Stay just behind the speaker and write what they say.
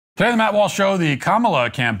Today on the Matt Walsh Show, the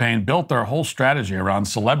Kamala campaign built their whole strategy around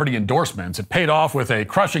celebrity endorsements. It paid off with a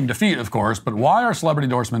crushing defeat, of course, but why are celebrity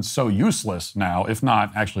endorsements so useless now, if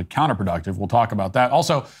not actually counterproductive? We'll talk about that.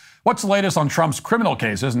 Also, what's the latest on Trump's criminal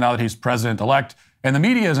cases now that he's president-elect? And the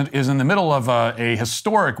media is in the middle of a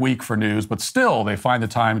historic week for news, but still they find the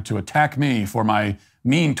time to attack me for my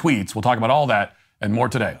mean tweets. We'll talk about all that and more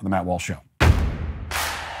today on the Matt Walsh Show.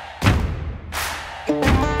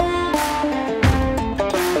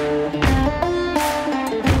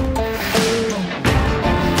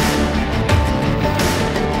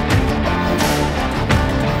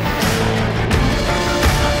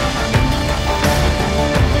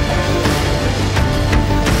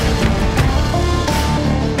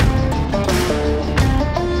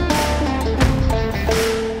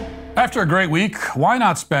 After a great week, why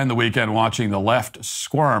not spend the weekend watching the left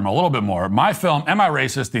squirm a little bit more? My film, Am I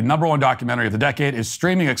Racist?, the #1 documentary of the decade, is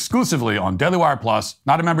streaming exclusively on DailyWire Plus.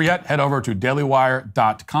 Not a member yet? Head over to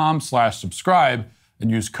dailywire.com/subscribe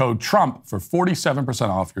and use code TRUMP for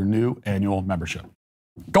 47% off your new annual membership.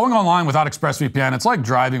 Going online without ExpressVPN, it's like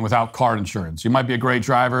driving without car insurance. You might be a great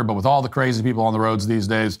driver, but with all the crazy people on the roads these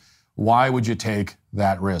days, why would you take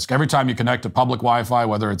that risk? Every time you connect to public Wi-Fi,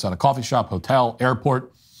 whether it's at a coffee shop, hotel,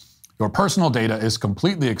 airport, your personal data is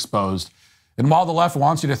completely exposed. And while the left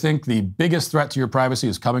wants you to think the biggest threat to your privacy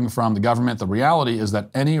is coming from the government, the reality is that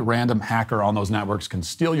any random hacker on those networks can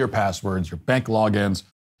steal your passwords, your bank logins,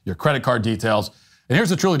 your credit card details. And here's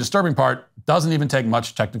the truly disturbing part. It doesn't even take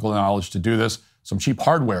much technical knowledge to do this. Some cheap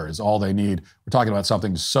hardware is all they need. We're talking about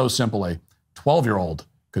something so simple, a 12-year-old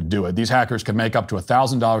could do it. These hackers can make up to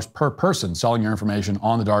 $1,000 per person selling your information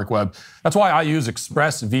on the dark web. That's why I use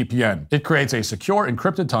ExpressVPN. It creates a secure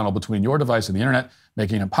encrypted tunnel between your device and the internet,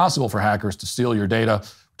 making it impossible for hackers to steal your data.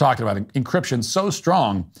 We're talking about encryption so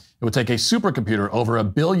strong, it would take a supercomputer over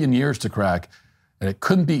 1 billion years to crack, and it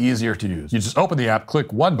couldn't be easier to use. You just open the app,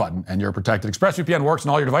 click one button, and you're protected. ExpressVPN works on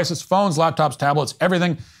all your devices, phones, laptops, tablets,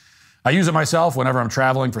 everything. I use it myself whenever I'm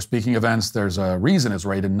traveling for speaking events. There's a reason it's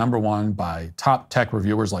rated #1 by top tech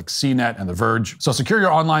reviewers like CNET and The Verge. So secure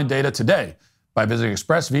your online data today by visiting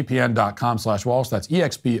expressvpn.com/Walsh. That's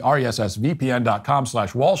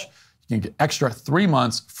expressvpn.com/Walsh. You can get extra 3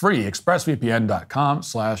 months free.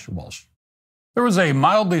 expressvpn.com/Walsh. There was a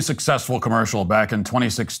mildly successful commercial back in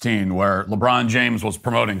 2016 where LeBron James was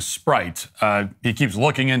promoting Sprite. He keeps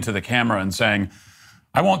looking into the camera and saying,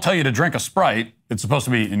 "I won't tell you to drink a Sprite." It's supposed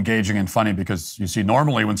to be engaging and funny because you see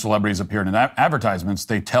normally when celebrities appear in advertisements,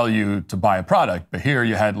 they tell you to buy a product. But here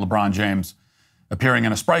you had LeBron James appearing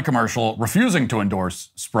in a Sprite commercial, refusing to endorse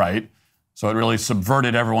Sprite. So it really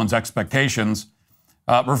subverted everyone's expectations.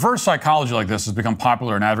 Reverse psychology like this has become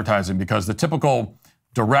popular in advertising because the typical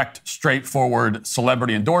direct, straightforward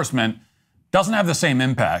celebrity endorsement doesn't have the same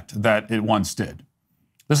impact that it once did.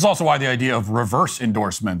 This is also why the idea of reverse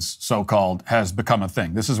endorsements, so-called, has become a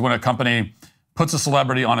thing. This is when a company puts a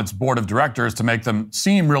celebrity on its board of directors to make them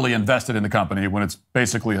seem really invested in the company when it's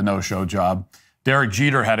basically a no-show job. Derek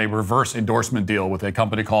Jeter had a reverse endorsement deal with a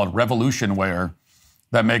company called Revolution Wear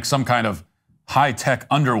that makes some kind of high-tech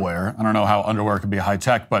underwear. I don't know how underwear could be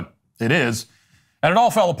high-tech, but it is. And it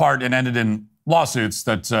all fell apart and ended in lawsuits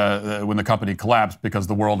that when the company collapsed because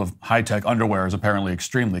the world of high-tech underwear is apparently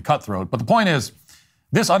extremely cutthroat. But the point is,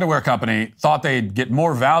 this underwear company thought they'd get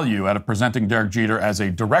more value out of presenting Derek Jeter as a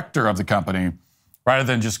director of the company rather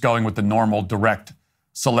than just going with the normal direct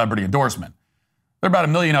celebrity endorsement. There are about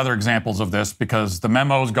 1 million other examples of this because the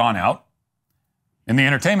memo's gone out. In the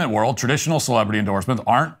entertainment world, traditional celebrity endorsements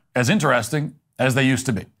aren't as interesting as they used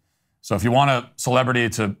to be. So if you want a celebrity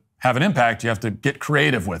to have an impact, you have to get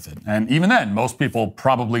creative with it. And even then, most people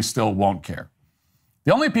probably still won't care.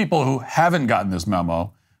 The only people who haven't gotten this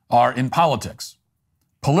memo are in politics.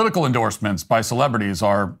 Political endorsements by celebrities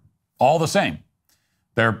are all the same.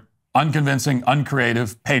 They're unconvincing,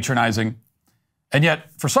 uncreative, patronizing. And yet,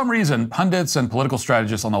 for some reason, pundits and political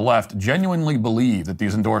strategists on the left genuinely believe that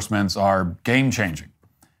these endorsements are game-changing.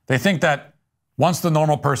 They think that once the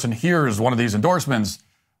normal person hears one of these endorsements,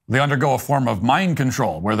 they undergo a form of mind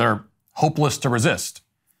control where they're hopeless to resist.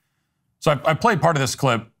 So I played part of this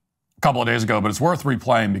clip a couple of days ago, but it's worth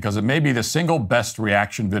replaying because it may be the single best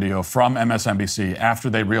reaction video from MSNBC after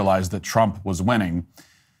they realized that Trump was winning.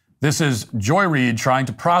 This is Joy Reid trying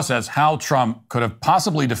to process how Trump could have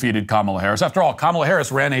possibly defeated Kamala Harris. After all, Kamala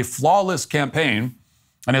Harris ran a flawless campaign,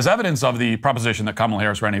 and as evidence of the proposition that Kamala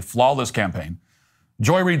Harris ran a flawless campaign,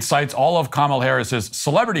 Joy Reid cites all of Kamala Harris's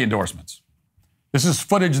celebrity endorsements. This is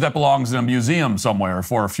footage that belongs in a museum somewhere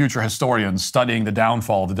for future historians studying the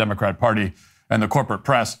downfall of the Democrat Party and the corporate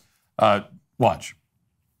press. Watch.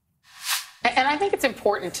 And I think it's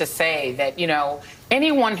important to say that, you know,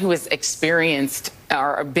 anyone who has experienced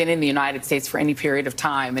or been in the United States for any period of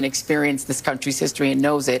time and experienced this country's history and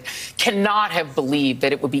knows it cannot have believed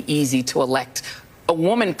that it would be easy to elect a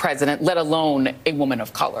woman president, let alone a woman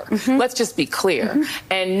of color. Let's just be clear.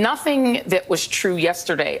 And nothing that was true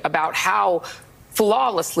yesterday about how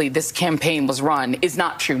flawlessly this campaign was run is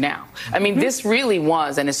not true now. I mean, this really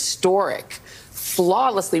was an historic,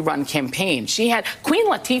 flawlessly run campaign. Queen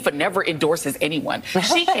Latifah never endorses anyone.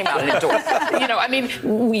 She came out and endorsed. You know, I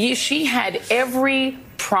mean, she had every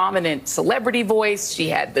prominent celebrity voice. She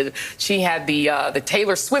had the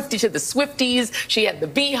Taylor Swiftie to the Swifties. She had the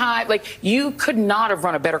Beehive. Like, you could not have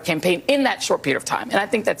run a better campaign in that short period of time. And I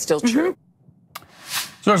think that's still true.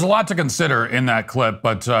 So there's a lot to consider in that clip,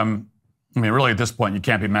 but I mean, really at this point, you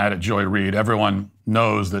can't be mad at Joy Reid. Everyone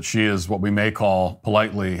knows that she is what we may call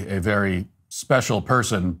politely a very special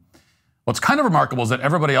person. What's kind of remarkable is that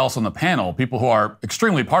everybody else on the panel, people who are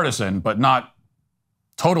extremely partisan, but not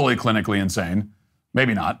totally clinically insane,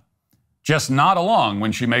 maybe not, just nod along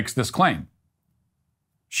when she makes this claim.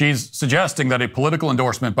 She's suggesting that a political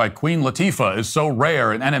endorsement by Queen Latifah is so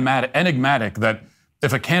rare and enigmatic that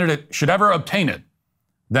if a candidate should ever obtain it,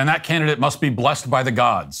 then that candidate must be blessed by the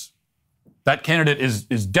gods. That candidate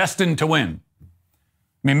is destined to win.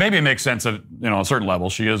 I mean, maybe it makes sense at a certain level.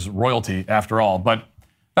 She is royalty after all. But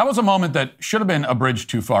that was a moment that should have been a bridge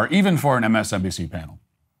too far, even for an MSNBC panel.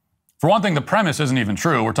 For one thing, the premise isn't even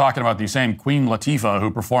true. We're talking about the same Queen Latifah who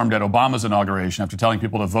performed at Obama's inauguration after telling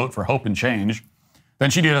people to vote for hope and change. Then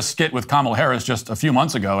she did a skit with Kamala Harris just a few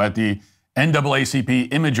months ago at the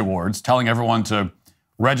NAACP Image Awards, telling everyone to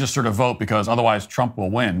register to vote because otherwise Trump will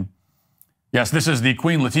win. Yes, this is the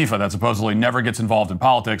Queen Latifah that supposedly never gets involved in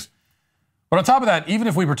politics. But on top of that, even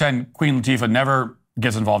if we pretend Queen Latifah never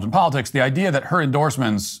gets involved in politics, the idea that her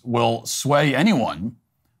endorsements will sway anyone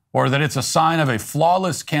or that it's a sign of a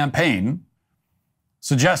flawless campaign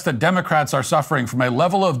suggests that Democrats are suffering from a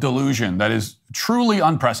level of delusion that is truly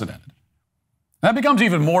unprecedented. That becomes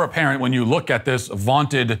even more apparent when you look at this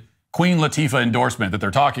vaunted Queen Latifah endorsement that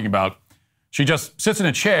they're talking about. She just sits in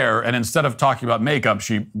a chair and instead of talking about makeup,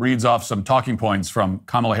 she reads off some talking points from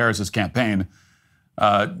Kamala Harris's campaign.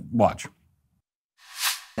 Watch.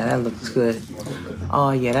 Yeah, that looks good.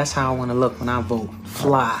 Oh, yeah, that's how I want to look when I vote.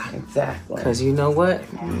 Fly. Exactly. Because you know what?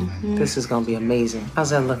 This is going to be amazing. How's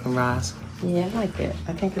that looking, Roz? Yeah, I like it.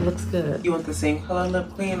 I think it looks good. You want the same color lip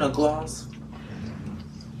queen or gloss?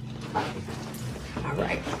 All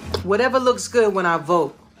right. Whatever looks good when I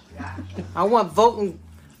vote. I want voting.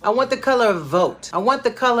 I want the color of vote. I want the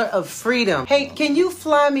color of freedom. Hey, can you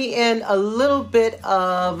fly me in a little bit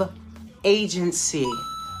of agency?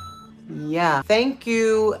 Yeah, thank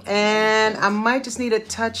you. And I might just need a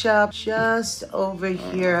touch up just over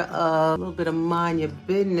here. A little bit of mind your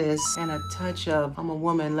business and a touch of I'm a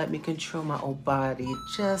woman, let me control my own body.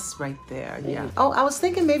 Just right there, yeah. Oh, I was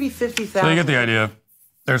thinking maybe 50,000. So you get the idea.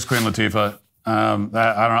 There's Queen Latifah. I don't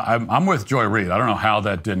know. I'm with Joy Reid. I don't know how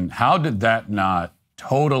that didn't. How did that not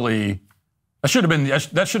totally? That should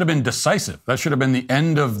have been decisive. That should have been the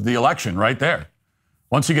end of the election right there.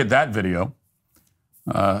 Once you get that video.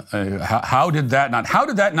 How did that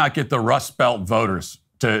not get the Rust Belt voters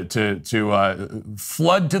to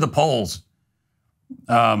flood to the polls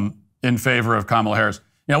in favor of Kamala Harris?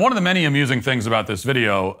 You know, one of the many amusing things about this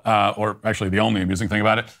video, or actually the only amusing thing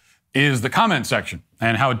about it, is the comment section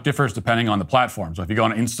and how it differs depending on the platform. So if you go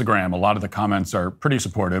on Instagram, a lot of the comments are pretty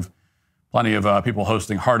supportive. Plenty of people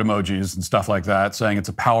posting heart emojis and stuff like that, saying it's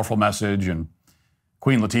a powerful message and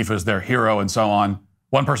Queen Latifah is their hero and so on.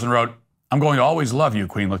 One person wrote, "I'm going to always love you,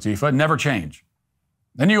 Queen Latifah, never change."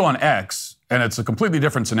 Then you go on X, and it's a completely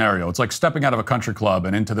different scenario. It's like stepping out of a country club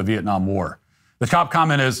and into the Vietnam War. The top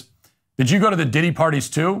comment is, "Did you go to the Diddy parties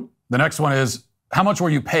too?" The next one is, "How much were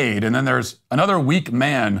you paid?" And then there's another weak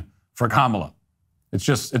man for Kamala.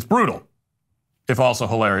 It's brutal, if also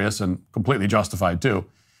hilarious and completely justified too.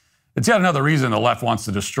 It's yet another reason the left wants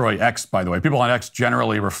to destroy X, by the way. People on X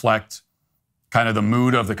generally reflect kind of the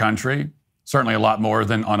mood of the country. Certainly a lot more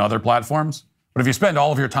than on other platforms. But if you spend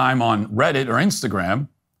all of your time on Reddit or Instagram,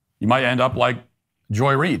 you might end up like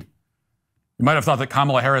Joy Reid. You might have thought that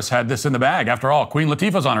Kamala Harris had this in the bag. After all, Queen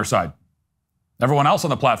Latifah's on her side. Everyone else on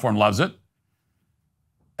the platform loves it.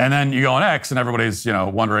 And then you go on X and everybody's,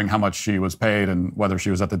 wondering how much she was paid and whether she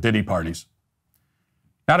was at the Diddy parties.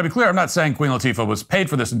 Now, to be clear, I'm not saying Queen Latifah was paid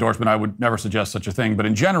for this endorsement. I would never suggest such a thing. But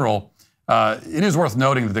in general, it is worth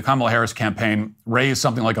noting that the Kamala Harris campaign raised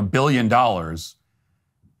something like $1 billion,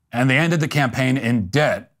 and they ended the campaign in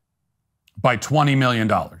debt by $20 million.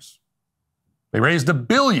 They raised $1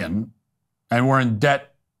 billion and were in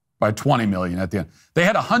debt by $20 million at the end. They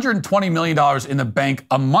had $120 million in the bank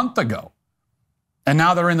a month ago, and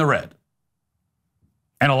now they're in the red.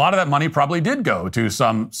 And a lot of that money probably did go to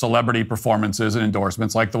some celebrity performances and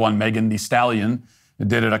endorsements, like the one Megan Thee Stallion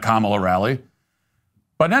did at a Kamala rally.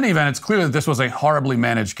 But in any event, it's clear that this was a horribly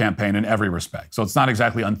managed campaign in every respect. So it's not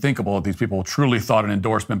exactly unthinkable that these people truly thought an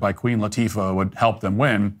endorsement by Queen Latifah would help them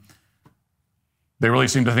win. They really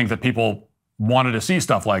seem to think that people wanted to see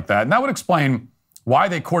stuff like that. And that would explain why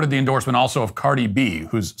they courted the endorsement also of Cardi B,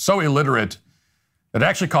 who's so illiterate that it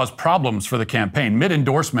actually caused problems for the campaign.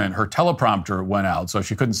 Mid-endorsement, her teleprompter went out, so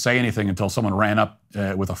she couldn't say anything until someone ran up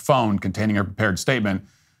with a phone containing her prepared statement.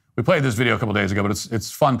 We played this video a couple days ago, but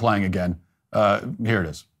it's fun playing again. Here it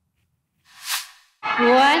is. 1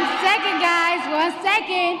 second, guys. 1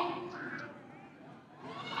 second.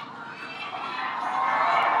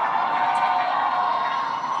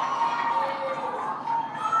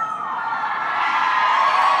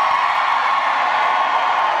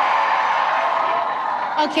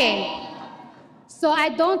 Okay, so I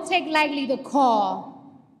don't take lightly the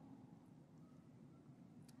call.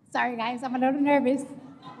 Sorry, guys, I'm a little nervous. Guys.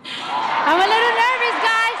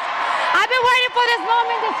 I've been waiting for this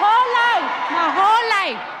moment this whole life, my whole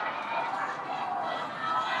life.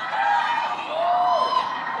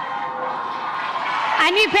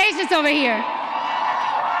 I need patience over here.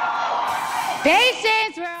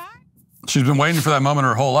 Patience, where are you? She's been waiting for that moment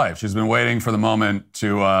her whole life. She's been waiting for the moment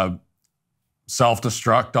to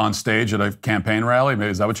self-destruct on stage at a campaign rally. Maybe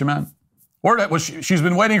is that what you meant? Or she's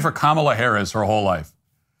been waiting for Kamala Harris her whole life.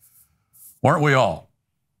 Weren't we all?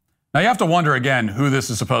 Now, you have to wonder again who this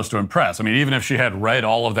is supposed to impress. I mean, even if she had read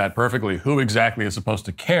all of that perfectly, who exactly is supposed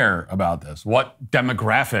to care about this? What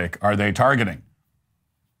demographic are they targeting?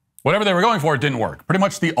 Whatever they were going for, it didn't work. Pretty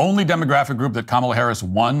much the only demographic group that Kamala Harris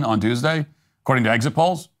won on Tuesday, according to exit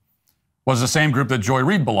polls, was the same group that Joy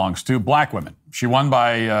Reid belongs to, black women. She won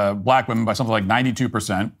by black women by something like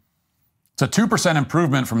 92%. It's a 2%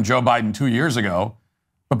 improvement from Joe Biden 2 years ago.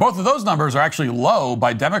 But both of those numbers are actually low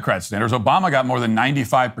by Democrat standards. Obama got more than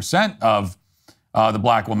 95% of the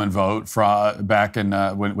black woman vote back in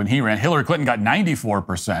when he ran. Hillary Clinton got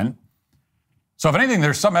 94%. So if anything,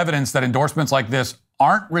 there's some evidence that endorsements like this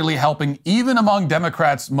aren't really helping even among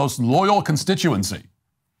Democrats' most loyal constituency.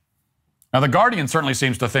 Now, The Guardian certainly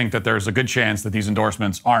seems to think that there's a good chance that these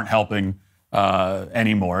endorsements aren't helping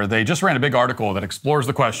anymore. They just ran a big article that explores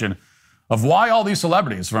the question of why all these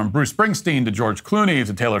celebrities, from Bruce Springsteen to George Clooney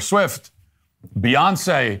to Taylor Swift,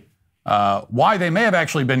 Beyonce, why they may have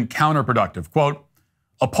actually been counterproductive. Quote,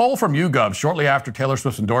 a poll from YouGov shortly after Taylor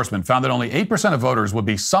Swift's endorsement found that only 8% of voters would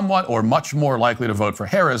be somewhat or much more likely to vote for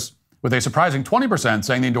Harris, with a surprising 20%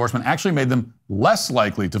 saying the endorsement actually made them less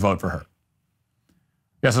likely to vote for her.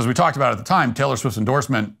 Yes, as we talked about at the time, Taylor Swift's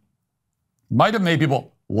endorsement might have made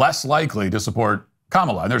people less likely to support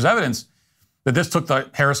Kamala. And there's evidence that this took the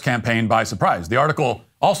Harris campaign by surprise. The article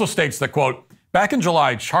also states that, quote, back in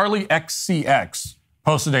July, Charlie XCX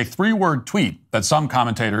posted a 3-word tweet that some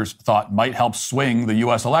commentators thought might help swing the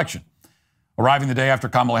U.S. election. Arriving the day after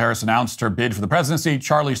Kamala Harris announced her bid for the presidency,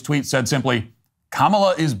 Charlie's tweet said simply,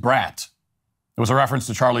 Kamala is Brat. It was a reference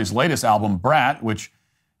to Charlie's latest album, Brat, which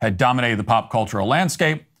had dominated the pop cultural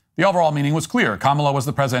landscape. The overall meaning was clear. Kamala was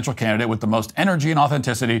the presidential candidate with the most energy and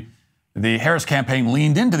authenticity. The Harris campaign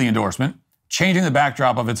leaned into the endorsement, changing the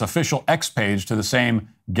backdrop of its official X page to the same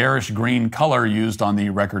garish green color used on the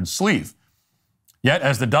record sleeve. Yet,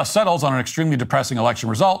 as the dust settles on an extremely depressing election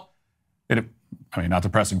result, not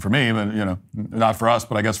depressing for me, but not for us,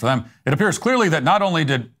 but I guess for them, it appears clearly that not only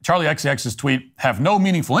did Charlie XCX's tweet have no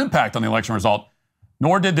meaningful impact on the election result,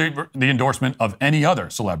 nor did the endorsement of any other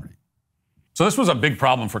celebrity. So this was a big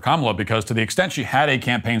problem for Kamala because to the extent she had a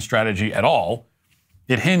campaign strategy at all,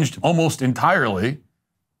 it hinged almost entirely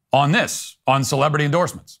on celebrity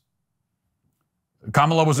endorsements.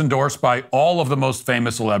 Kamala was endorsed by all of the most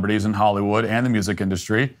famous celebrities in Hollywood and the music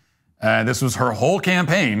industry. And this was her whole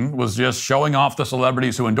campaign, was just showing off the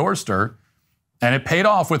celebrities who endorsed her. And it paid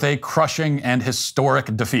off with a crushing and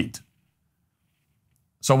historic defeat.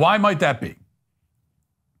 So why might that be?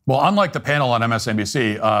 Well, unlike the panel on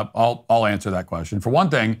MSNBC, I'll answer that question. For one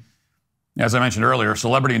thing, as I mentioned earlier,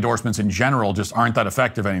 celebrity endorsements in general just aren't that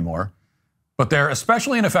effective anymore. But they're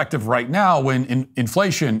especially ineffective right now when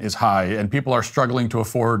inflation is high and people are struggling to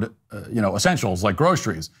afford, essentials like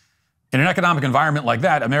groceries. In an economic environment like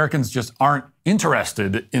that, Americans just aren't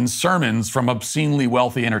interested in sermons from obscenely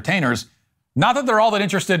wealthy entertainers. Not that they're all that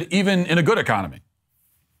interested even in a good economy.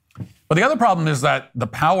 But the other problem is that the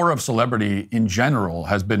power of celebrity in general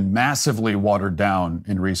has been massively watered down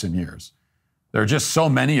in recent years. There are just so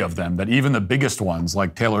many of them that even the biggest ones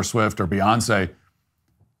like Taylor Swift or Beyonce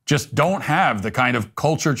just don't have the kind of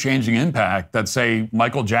culture-changing impact that, say,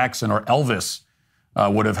 Michael Jackson or Elvis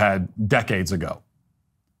would have had decades ago.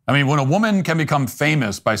 I mean, when a woman can become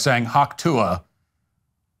famous by saying "Hak Tua,"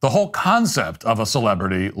 the whole concept of a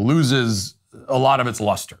celebrity loses a lot of its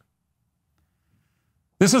luster.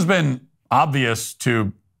 This has been obvious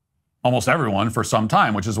to almost everyone for some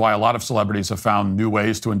time, which is why a lot of celebrities have found new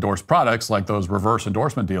ways to endorse products like those reverse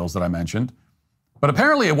endorsement deals that I mentioned. But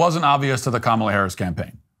apparently it wasn't obvious to the Kamala Harris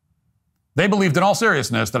campaign. They believed in all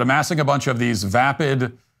seriousness that amassing a bunch of these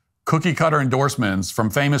vapid, cookie-cutter endorsements from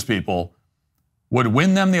famous people would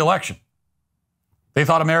win them the election. They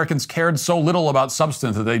thought Americans cared so little about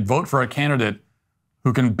substance that they'd vote for a candidate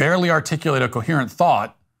who can barely articulate a coherent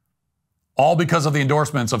thought, all because of the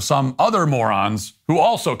endorsements of some other morons who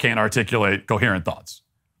also can't articulate coherent thoughts.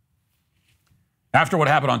 After what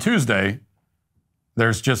happened on Tuesday,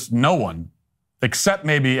 there's just no one, except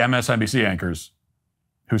maybe MSNBC anchors,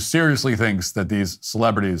 who seriously thinks that these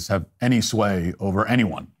celebrities have any sway over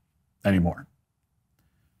anyone anymore.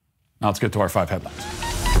 Now let's get to our 5 headlines.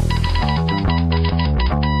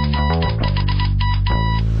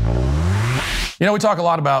 You know, we talk a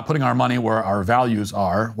lot about putting our money where our values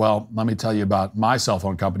are. Well, let me tell you about my cell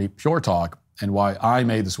phone company, Pure Talk, and why I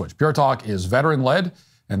made the switch. Pure Talk is veteran-led,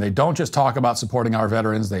 and they don't just talk about supporting our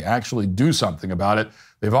veterans, they actually do something about it.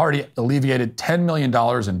 They've already alleviated $10 million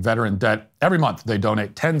in veteran debt. Every month, they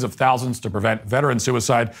donate tens of thousands to prevent veteran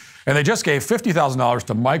suicide, and they just gave $50,000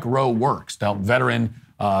 to Mike Rowe Works to help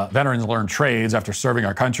veterans learn trades after serving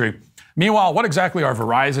our country. Meanwhile, what exactly are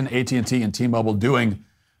Verizon, AT&T, and T-Mobile doing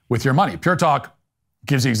with your money? Pure Talk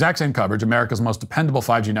gives the exact same coverage, America's most dependable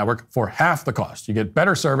 5G network, for half the cost. You get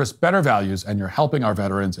better service, better values, and you're helping our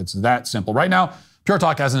veterans. It's that simple. Right now, Pure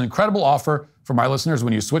Talk has an incredible offer for my listeners.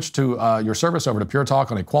 When you switch to your service over to Pure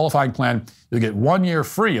Talk on a qualifying plan, you'll get 1 year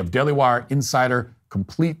free of DailyWire Insider,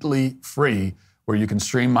 completely free, where you can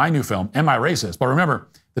stream my new film, Am I Racist? But remember,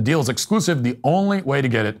 the deal is exclusive. The only way to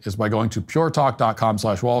get it is by going to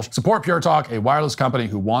puretalk.com/Walsh. Support Pure Talk, a wireless company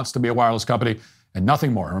who wants to be a wireless company, and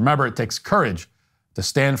nothing more. And remember, it takes courage to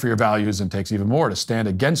stand for your values and takes even more to stand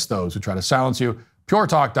against those who try to silence you.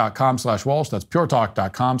 puretalk.com/Walsh. That's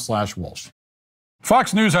puretalk.com/Walsh.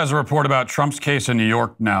 Fox News has a report about Trump's case in New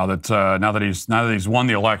York now that he's won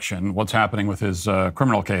the election. What's happening with his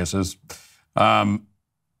criminal cases? Reading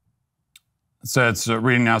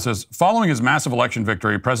now says, following his massive election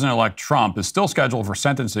victory, President-elect Trump is still scheduled for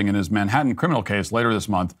sentencing in his Manhattan criminal case later this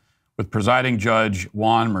month, with presiding Judge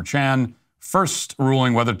Juan Merchan first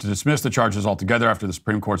ruling whether to dismiss the charges altogether after the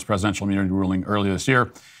Supreme Court's presidential immunity ruling earlier this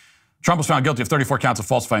year. Trump was found guilty of 34 counts of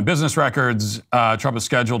falsifying business records. Trump is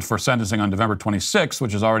scheduled for sentencing on November 26th,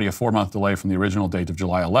 which is already a 4-month delay from the original date of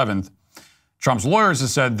July 11th. Trump's lawyers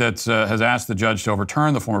has said that has asked the judge to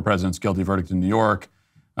overturn the former president's guilty verdict in New York.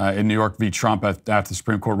 In New York v. Trump, after the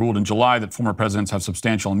Supreme Court ruled in July that former presidents have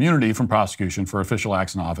substantial immunity from prosecution for official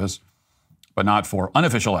acts in office, but not for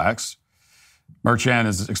unofficial acts. Merchan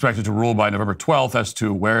is expected to rule by November 12th as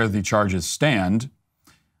to where the charges stand.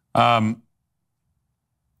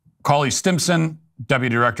 Cauley Stimpson,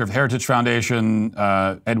 Deputy Director of the Heritage Foundation,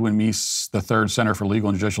 Edwin Meese, the Third Center for Legal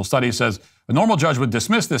and Judicial Studies, says a normal judge would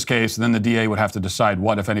dismiss this case, and then the DA would have to decide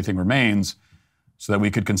what, if anything, remains so that we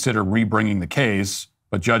could consider rebringing the case.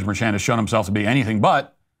 But Judge Merchan has shown himself to be anything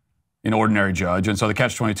but an ordinary judge. And so the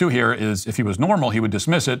catch-22 here is if he was normal, he would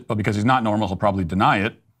dismiss it, but because he's not normal, he'll probably deny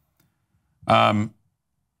it.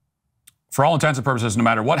 For all intents and purposes, no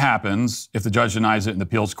matter what happens, if the judge denies it and the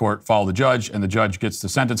appeals court follow the judge and the judge gets to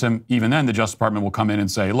sentence him, even then the Justice Department will come in and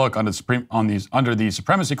say, look, under the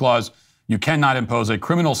Supremacy Clause, you cannot impose a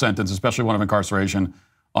criminal sentence, especially one of incarceration,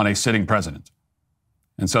 on a sitting president.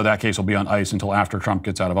 And so that case will be on ice until after Trump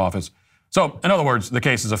gets out of office. So, in other words, the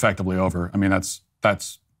case is effectively over. I mean,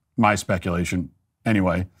 that's my speculation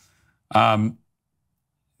anyway.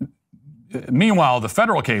 Meanwhile, the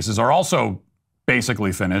federal cases are also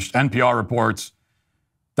basically finished. NPR reports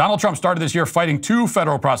Donald Trump started this year fighting 2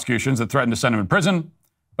 federal prosecutions that threatened to send him in prison,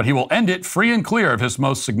 but he will end it free and clear of his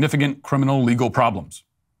most significant criminal legal problems.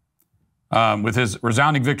 With his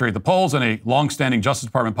resounding victory at the polls and a longstanding Justice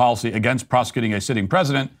Department policy against prosecuting a sitting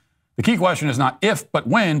president, the key question is not if, but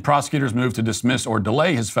when prosecutors move to dismiss or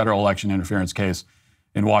delay his federal election interference case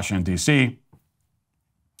in Washington, D.C.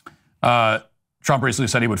 Trump recently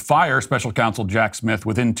said he would fire special counsel Jack Smith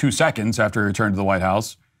within 2 seconds after he returned to the White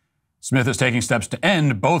House. Smith is taking steps to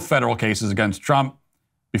end both federal cases against Trump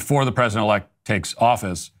before the president-elect takes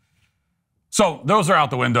office. So those are out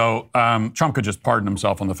the window. Trump could just pardon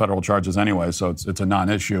himself on the federal charges anyway, so it's a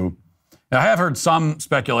non-issue. Now, I have heard some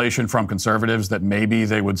speculation from conservatives that maybe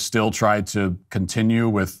they would still try to continue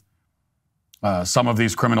with some of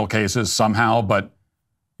these criminal cases somehow, but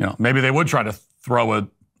maybe they would try to throw a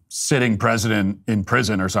sitting president in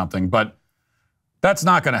prison or something, but that's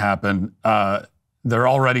not going to happen. They're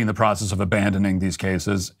already in the process of abandoning these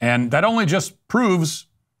cases, and that only just proves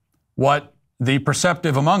what the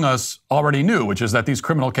perceptive among us already knew, which is that these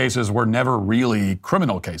criminal cases were never really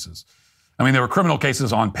criminal cases. I mean, they were criminal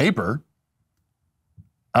cases on paper,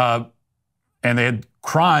 and they had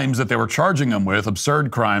crimes that they were charging him with,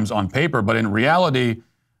 absurd crimes on paper, but in reality,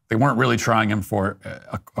 they weren't really trying him for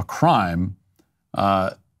a crime,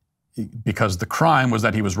 because the crime was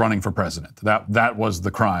that he was running for president. That was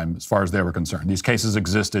the crime as far as they were concerned. These cases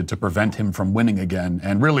existed to prevent him from winning again,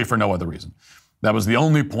 and really for no other reason. That was the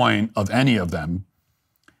only point of any of them.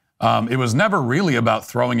 It was never really about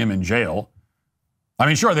throwing him in jail. I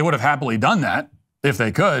mean, sure, they would have happily done that if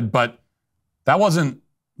they could, but that wasn't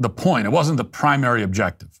the point. It wasn't the primary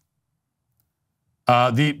objective.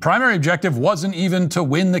 The primary objective wasn't even to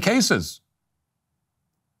win the cases,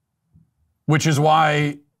 which is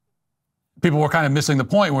why people were kind of missing the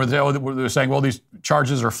point where they're saying, well, these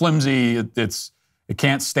charges are flimsy. It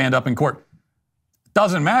can't stand up in court. It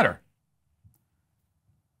doesn't matter.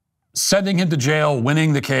 Sending him to jail,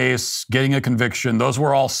 winning the case, getting a conviction, those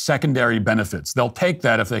were all secondary benefits. They'll take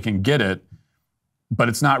that if they can get it, but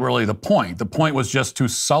it's not really the point. The point was just to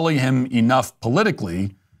sully him enough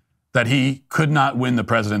politically that he could not win the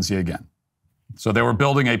presidency again. So they were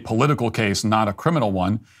building a political case, not a criminal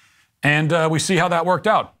one. And we see how that worked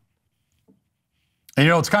out. And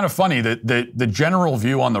it's kind of funny that the general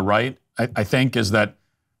view on the right, I think, is that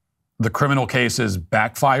the criminal cases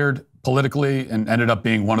backfired politically and ended up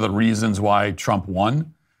being one of the reasons why Trump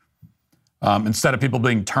won. Instead of people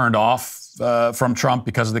being turned off from Trump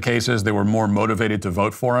because of the cases, they were more motivated to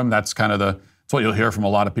vote for him. That's kind of that's what you'll hear from a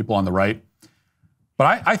lot of people on the right.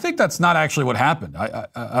 But I think that's not actually what happened.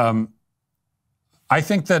 I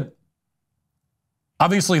think that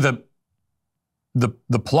obviously the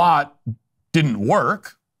plot didn't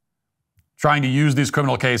work, trying to use these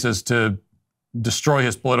criminal cases to destroy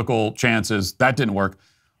his political chances. That didn't work.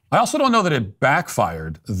 I also don't know that it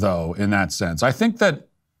backfired, though, in that sense. I think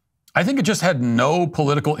it just had no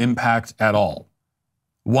political impact at all,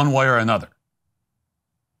 one way or another.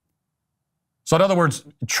 So in other words,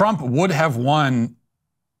 Trump would have won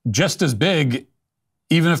just as big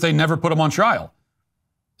even if they never put him on trial.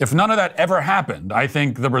 If none of that ever happened, I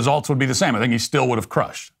think the results would be the same. I think he still would have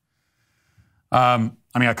crushed.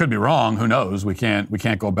 I mean, I could be wrong. Who knows? We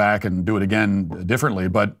can't go back and do it again differently.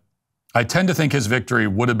 But I tend to think his victory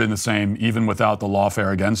would have been the same even without the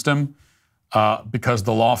lawfare against him, because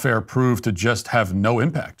the lawfare proved to just have no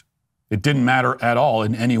impact. It didn't matter at all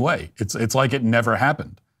in any way. It's like it never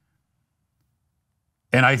happened.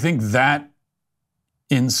 And I think that,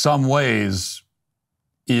 in some ways,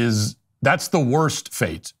 that's the worst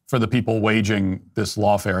fate for the people waging this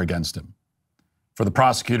lawfare against him. For the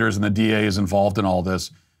prosecutors and the DAs involved in all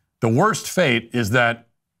this, the worst fate is that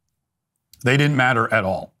they didn't matter at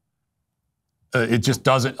all. It just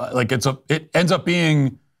doesn't, it ends up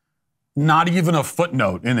being not even a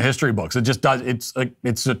footnote in the history books. It just does,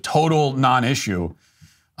 it's a total non-issue.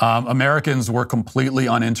 Americans were completely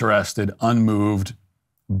uninterested, unmoved,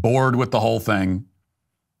 bored with the whole thing.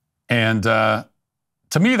 And to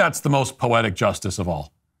me, that's the most poetic justice of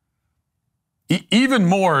all. Even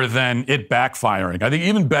more than it backfiring, I think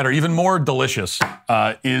even better, even more delicious,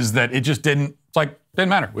 is that it just didn't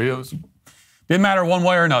matter. Didn't matter one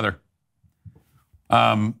way or another.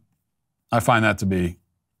 I find that to be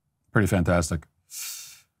pretty fantastic.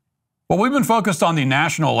 Well, we've been focused on the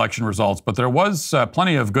national election results, but there was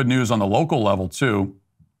plenty of good news on the local level, too.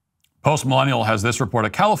 Post Millennial has this report: a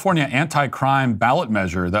California anti-crime ballot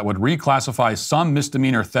measure that would reclassify some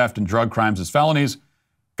misdemeanor theft and drug crimes as felonies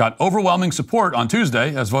got overwhelming support on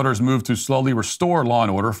Tuesday as voters moved to slowly restore law and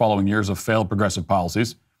order following years of failed progressive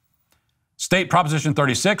policies. State Proposition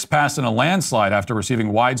 36 passed in a landslide after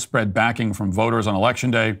receiving widespread backing from voters on Election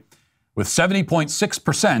Day, with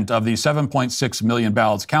 70.6% of the 7.6 million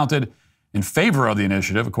ballots counted in favor of the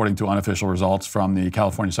initiative, according to unofficial results from the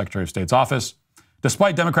California Secretary of State's office.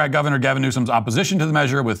 Despite Democrat Governor Gavin Newsom's opposition to the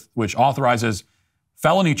measure, which authorizes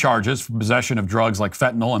felony charges for possession of drugs like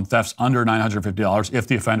fentanyl and thefts under $950 if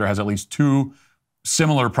the offender has at least 2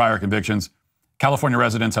 similar prior convictions, California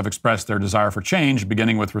residents have expressed their desire for change,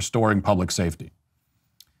 beginning with restoring public safety.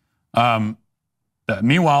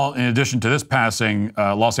 Meanwhile, in addition to this passing,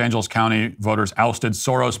 Los Angeles County voters ousted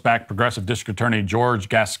Soros-backed progressive district attorney George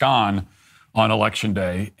Gascon on Election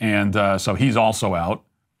Day, and so he's also out.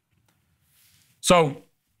 So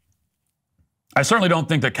I certainly don't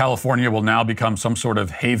think that California will now become some sort of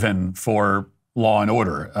haven for law and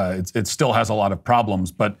order. It still has a lot of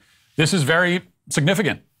problems, but this is very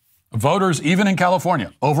significant. Voters, even in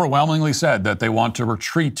California, overwhelmingly said that they want to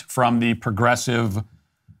retreat from the progressive,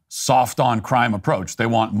 soft-on-crime approach. They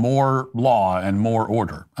want more law and more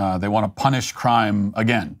order. They want to punish crime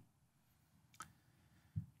again.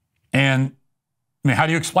 And I mean, how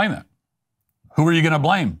do you explain that? Who are you going to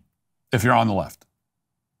blame if you're on the left?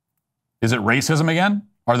 Is it racism again?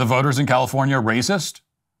 Are the voters in California racist?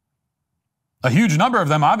 A huge number of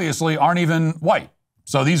them obviously aren't even white.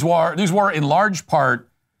 So these were in large part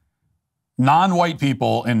non-white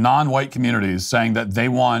people in non-white communities saying that they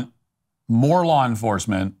want more law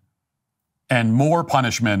enforcement and more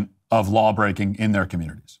punishment of law breaking in their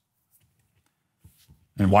communities.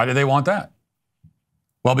 And why do they want that?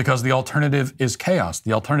 Well, because the alternative is chaos.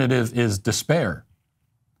 The alternative is despair.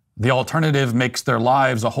 The alternative makes their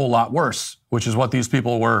lives a whole lot worse, which is what these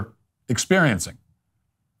people were experiencing.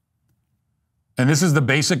 And this is the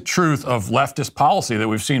basic truth of leftist policy that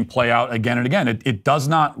we've seen play out again and again. It does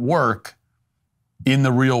not work in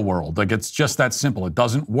the real world. Like, it's just that simple. It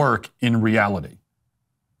doesn't work in reality.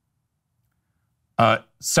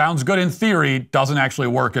 Sounds good in theory, doesn't actually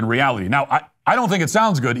work in reality. Now, I don't think it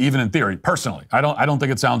sounds good even in theory, personally. I don't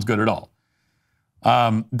think it sounds good at all.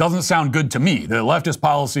 Doesn't sound good to me. The leftist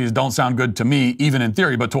policies don't sound good to me, even in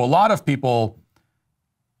theory. But to a lot of people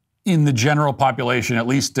in the general population, at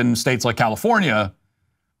least in states like California,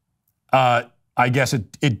 I guess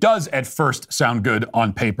it does at first sound good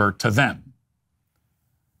on paper to them.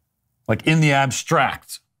 Like in the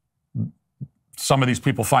abstract, some of these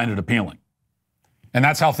people find it appealing. And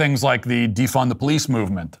that's how things like the defund the police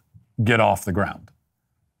movement get off the ground.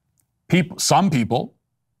 Some people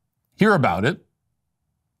hear about it,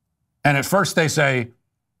 and at first they say,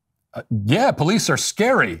 yeah, police are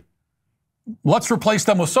scary. Let's replace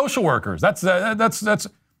them with social workers. I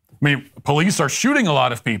mean, police are shooting a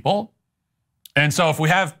lot of people. And so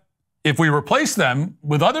if we replace them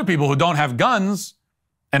with other people who don't have guns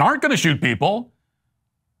and aren't going to shoot people,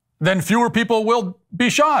 then fewer people will be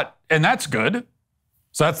shot. And that's good.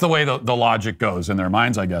 So that's the way the logic goes in their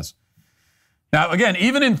minds, I guess. Now, again,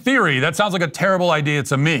 even in theory, that sounds like a terrible idea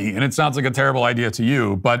to me, and it sounds like a terrible idea to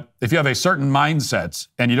you. But if you have a certain mindset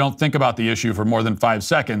and you don't think about the issue for more than 5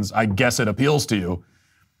 seconds, I guess it appeals to you.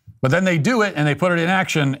 But then they do it and they put it in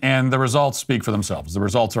action, and the results speak for themselves. The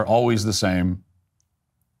results are always the same.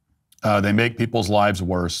 They make people's lives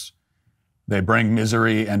worse. They bring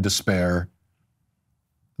misery and despair.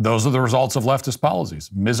 Those are the results of leftist policies,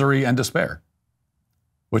 misery and despair,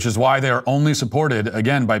 which is why they are only supported,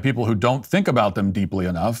 again, by people who don't think about them deeply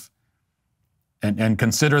enough and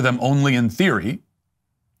consider them only in theory,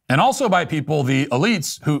 and also by people, the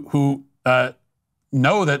elites, who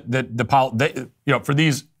know that for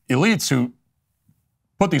these elites who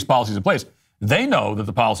put these policies in place, they know that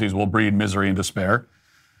the policies will breed misery and despair,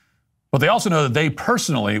 but they also know that they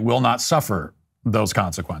personally will not suffer those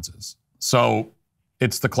consequences. So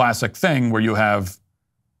it's the classic thing where you have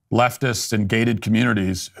leftists and gated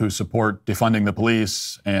communities who support defunding the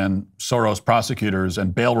police and Soros prosecutors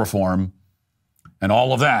and bail reform and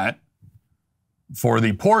all of that for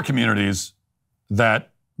the poor communities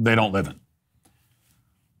that they don't live in.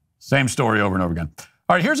 Same story over and over again.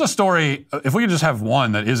 All right, here's a story. If we could just have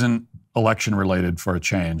one that isn't election related for a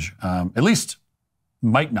change, at least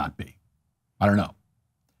might not be. I don't know.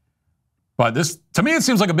 But this, to me, it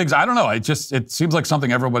seems like a big, I don't know. It seems like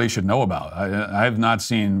something everybody should know about. I have not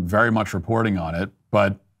seen very much reporting on it,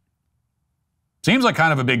 but seems like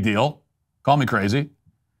kind of a big deal. Call me crazy.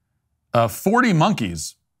 40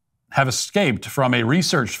 monkeys have escaped from a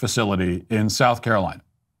research facility in South Carolina.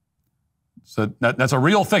 So that's a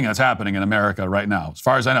real thing that's happening in America right now, as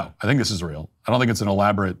far as I know. I think this is real. I don't think it's an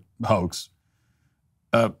elaborate hoax.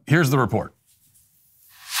 Here's the report.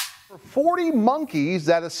 40 monkeys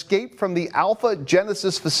that escaped from the Alpha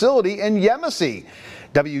Genesis facility in Yemassee.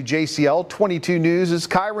 WJCL 22 News'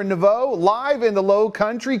 Kyron Naveau live in the Low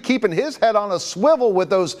Country, keeping his head on a swivel with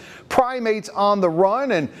those primates on the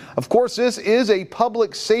run. And of course, this is a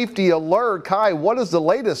public safety alert. Kai, what is the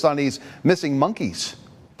latest on these missing monkeys?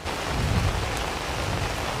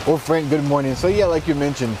 Well, Frank, good morning. So yeah, like you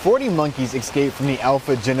mentioned, 40 monkeys escaped from the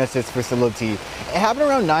Alpha Genesis facility. It happened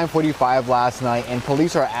around 9:45 last night, and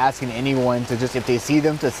police are asking anyone to just, if they see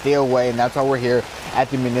them, to stay away, and that's why we're here at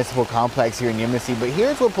the municipal complex here in Yemassee. But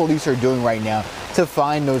here's what police are doing right now to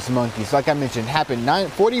find those monkeys. So like I mentioned,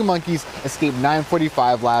 40 monkeys escaped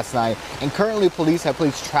 9:45 last night, and currently police have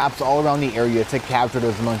placed traps all around the area to capture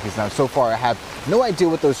those monkeys. Now, so far, I have no idea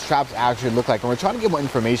what those traps actually look like, and we're trying to get more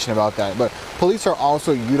information about that. But police are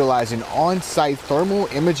also utilizing on-site thermal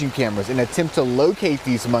imaging cameras in an attempt to locate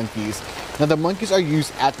these monkeys. Now, the monkeys are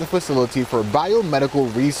used at the facility for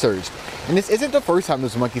biomedical research. And this isn't the first time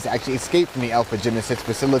those monkeys actually escaped from the Alpha Genesis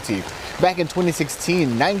facility. Back in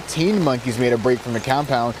 2016, 19 monkeys made a break from the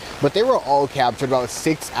compound, but they were all captured about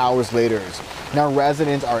 6 hours later. Now,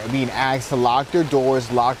 residents are being asked to lock their doors,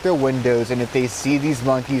 lock their windows, and if they see these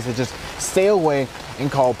monkeys, to just stay away and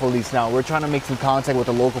call police. Now, we're trying to make some contact with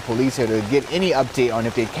the local police here to get any update on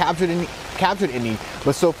if they captured any,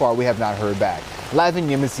 but so far we have not heard back. Live in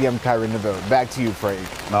Yemisi, I'm Kyron Neveau. Back to you, Frank.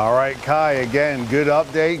 All right, Kai, again, good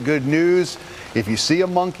update, good news. If you see a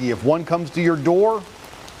monkey, if one comes to your door,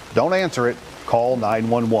 don't answer it. Call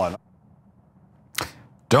 911.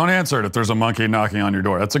 Don't answer it if there's a monkey knocking on your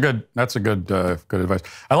door. That's a good advice.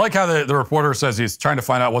 I like how the reporter says he's trying to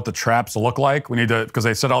find out what the traps look like. We need to, because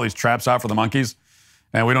they set all these traps out for the monkeys,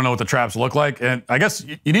 and we don't know what the traps look like. And I guess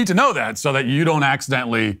you need to know that so that you don't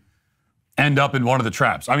accidentally end up in one of the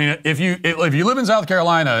traps. I mean, if you live in South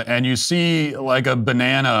Carolina and you see like a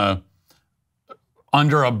banana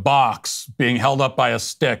under a box being held up by a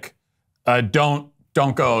stick, don't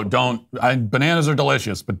go. Bananas are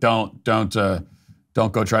delicious, but don't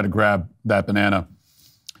go try to grab that banana.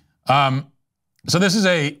 So this is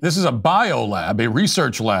a bio lab, a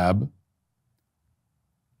research lab,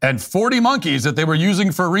 and 40 monkeys that they were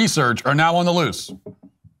using for research are now on the loose.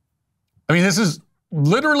 I mean, this is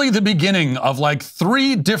literally the beginning of like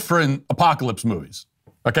 3 different apocalypse movies.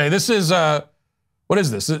 Okay, this is what is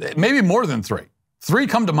this? Maybe more than 3. 3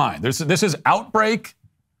 come to mind. This is Outbreak,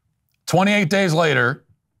 28 Days Later,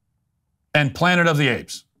 and Planet of the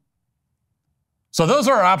Apes. So those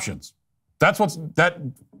are our options.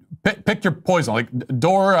 Pick your poison, like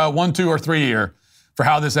door 1, 2, or 3 here for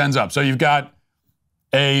how this ends up. So you've got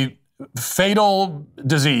a fatal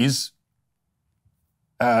disease,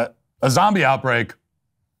 a zombie outbreak,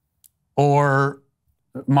 or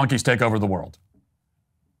monkeys take over the world.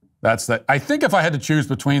 I think if I had to choose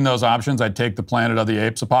between those options, I'd take the Planet of the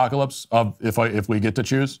Apes apocalypse if we get to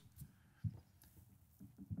choose.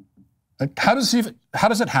 How does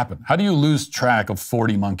it happen? How do you lose track of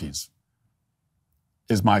 40 monkeys?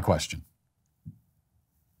 Is my question.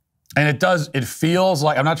 And it feels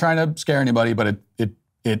like, I'm not trying to scare anybody, but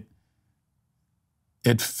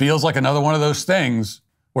it feels like another one of those things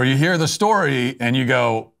where you hear the story and you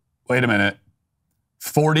go, wait a minute,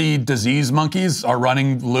 40 disease monkeys are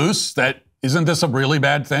running loose? Isn't this a really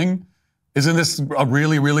bad thing? Isn't this a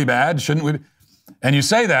really, really bad? Shouldn't we? And you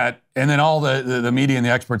say that, and then all the media and the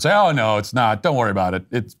experts say, oh, no, it's not. Don't worry about it.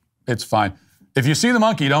 It's fine. If you see the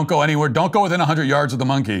monkey, don't go anywhere. Don't go within 100 yards of the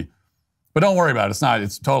monkey. But don't worry about it.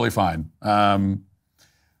 It's totally fine.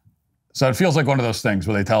 So it feels like one of those things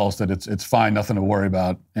where they tell us that it's fine, nothing to worry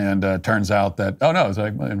about. And it turns out that, oh, no, it's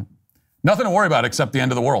like, nothing to worry about except the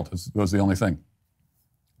end of the world was the only thing.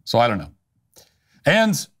 So I don't know.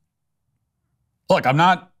 And look,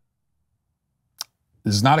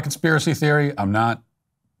 this is not a conspiracy theory. I'm not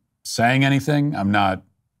saying anything. I'm not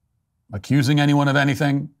accusing anyone of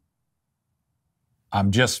anything.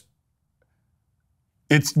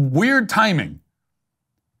 It's weird timing.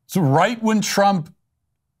 So right when Trump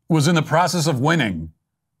was in the process of winning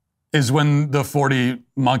is when the 40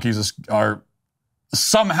 monkeys are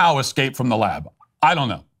somehow escaped from the lab. I don't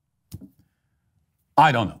know.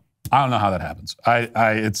 I don't know how that happens.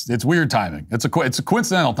 It's weird timing. It's a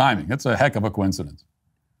coincidental timing. It's a heck of a coincidence.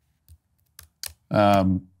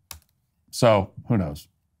 So who knows?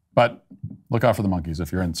 But look out for the monkeys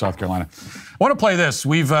if you're in South Carolina. I want to play this.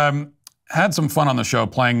 We've had some fun on the show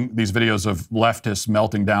playing these videos of leftists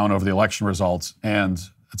melting down over the election results, and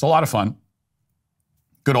it's a lot of fun.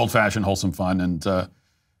 Good old-fashioned, wholesome fun. And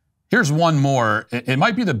here's one more. It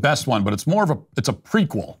might be the best one, but it's a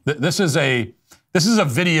prequel. This is a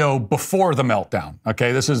video before the meltdown.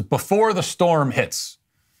 Okay, this is before the storm hits.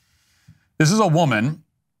 This is a woman,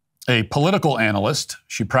 a political analyst,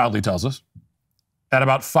 she proudly tells us, at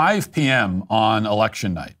about 5 p.m. on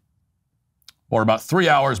election night, or about 3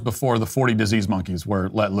 hours before the 40 disease monkeys were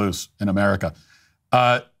let loose in America.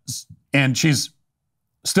 And she's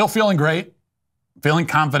still feeling great, feeling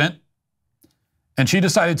confident, and she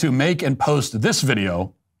decided to make and post this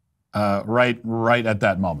video right at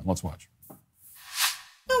that moment. Let's watch.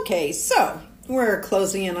 Okay, so we're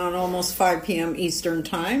closing in on almost 5 p.m. Eastern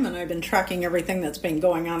time, and I've been tracking everything that's been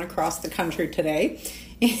going on across the country today.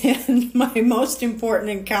 And my most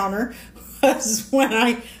important encounter was when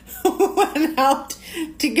I went out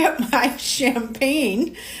to get my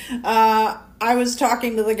champagne. I was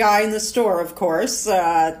talking to the guy in the store, of course,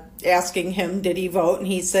 asking him, did he vote? And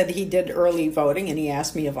he said he did early voting, and he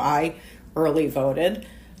asked me if I early voted.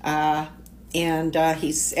 And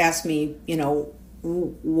he asked me, you know,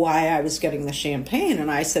 why I was getting the champagne.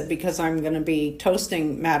 And I said, because I'm going to be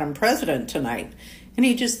toasting Madam President tonight. And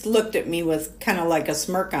he just looked at me with kind of like a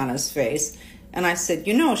smirk on his face. And I said,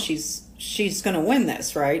 you know, she's going to win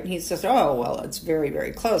this, right? And he says, oh, well, it's very,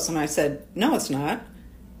 very close. And I said, no, it's not.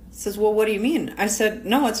 He says, well, what do you mean? I said,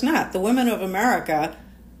 no, it's not. The women of America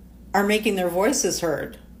are making their voices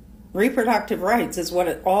heard. Reproductive rights is what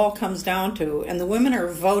it all comes down to. And the women are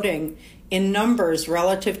voting in numbers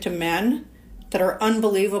relative to men that are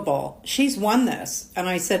unbelievable. She's won this. And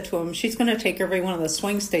I said to him, she's going to take every one of the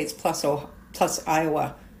swing states plus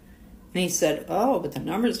Iowa. And he said, oh, but the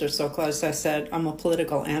numbers are so close. I said, I'm a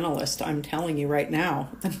political analyst. I'm telling you right now,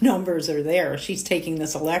 the numbers are there. She's taking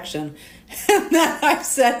this election. And then I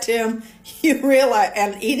said to him, you realize,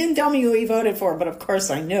 and he didn't tell me who he voted for, but of course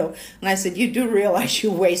I knew. And I said, you do realize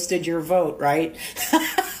you wasted your vote, right?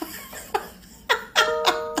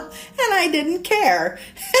 And I didn't care.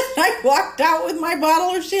 And I walked out with my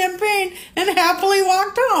bottle of champagne and happily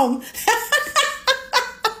walked home.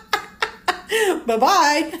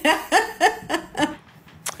 Bye-bye.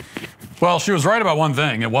 Well, she was right about one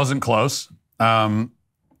thing. It wasn't close.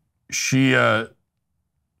 She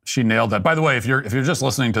nailed that. By the way, if you're just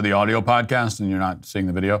listening to the audio podcast and you're not seeing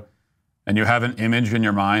the video, and you have an image in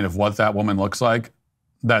your mind of what that woman looks like,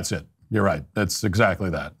 that's it. You're right. That's exactly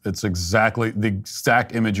that. It's exactly the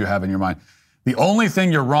exact image you have in your mind. The only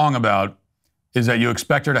thing you're wrong about is that you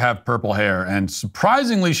expect her to have purple hair, and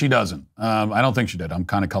surprisingly, she doesn't. I don't think she did. I'm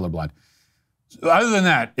kind of colorblind. Other than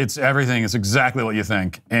that, it's everything. It's exactly what you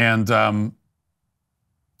think. But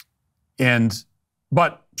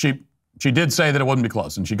she did say that it wouldn't be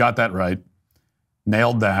close, and she got that right.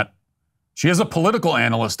 Nailed that. She is a political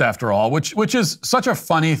analyst, after all, which is such a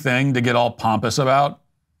funny thing to get all pompous about.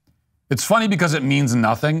 It's funny because it means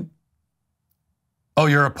nothing. Oh,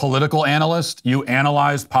 you're a political analyst? You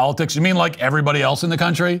analyze politics? You mean like everybody else in the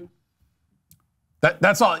country?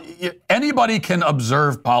 That's all. Anybody can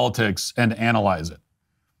observe politics and analyze it.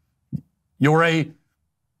 You're a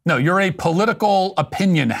political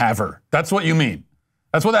opinion haver. That's what you mean.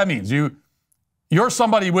 That's what that means. You're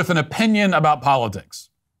somebody with an opinion about politics.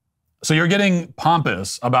 So you're getting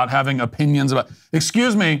pompous about having opinions about.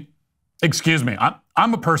 Excuse me.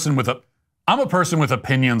 I'm a person with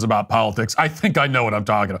opinions about politics. I think I know what I'm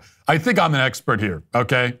talking about. I think I'm an expert here.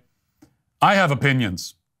 Okay, I have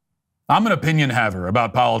opinions. I'm an opinion haver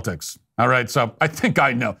about politics. All right, so I think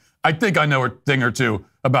I know a thing or two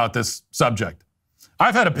about this subject.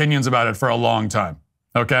 I've had opinions about it for a long time.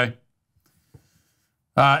 Okay,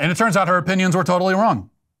 and it turns out her opinions were totally wrong.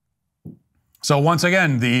 So once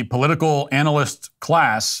again, the political analyst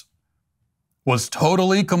class was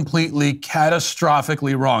totally, completely,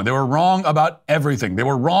 catastrophically wrong. They were wrong about everything. They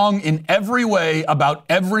were wrong in every way about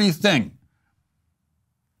everything.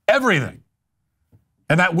 Everything.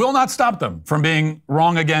 And that will not stop them from being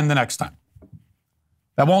wrong again the next time.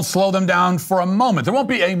 That won't slow them down for a moment. There won't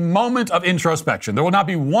be a moment of introspection. There will not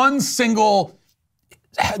be one single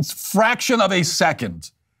fraction of a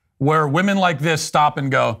second where women like this stop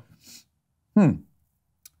and go,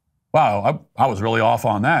 wow, I was really off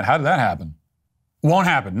on that. How did that happen? Won't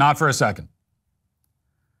happen, not for a second.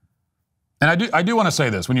 And I do want to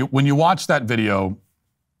say this. When you watch that video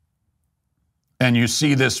and you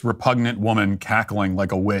see this repugnant woman cackling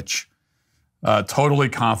like a witch, totally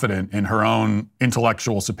confident in her own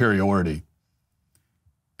intellectual superiority,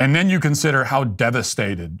 and then you consider how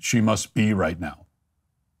devastated she must be right now,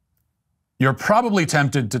 you're probably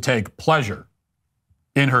tempted to take pleasure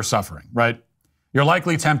in her suffering, right? You're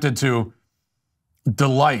likely tempted to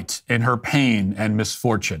delight in her pain and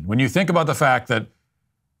misfortune. When you think about the fact that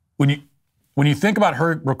when you think about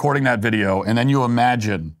her recording that video, and then you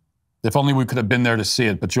imagine, if only we could have been there to see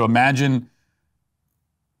it, but you imagine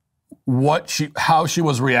how she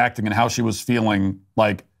was reacting and how she was feeling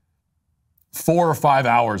like 4 or 5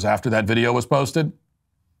 hours after that video was posted,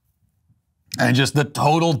 and just the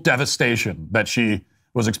total devastation that she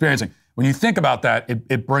was experiencing. When you think about that,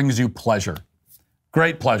 it brings you pleasure,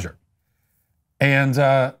 great pleasure. And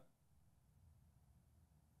I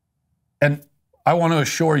want to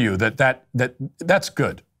assure you that's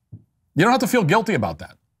good. You don't have to feel guilty about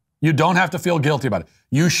that. You don't have to feel guilty about it.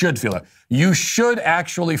 You should feel it. You should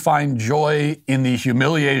actually find joy in the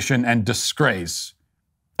humiliation and disgrace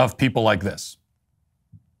of people like this.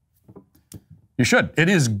 You should. It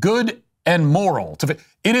is good and moral.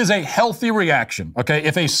 It is a healthy reaction, okay?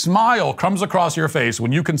 If a smile comes across your face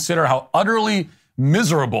when you consider how utterly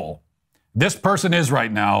miserable this person is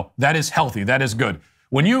right now, that is healthy. That is good.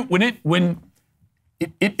 When it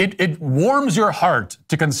warms your heart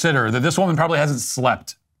to consider that this woman probably hasn't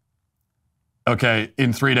slept okay,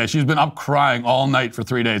 in 3 days. She's been up crying all night for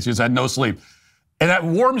 3 days. She's had no sleep. And that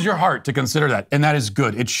warms your heart to consider that. And that is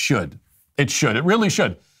good. It should. It should. It really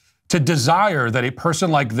should. To desire that a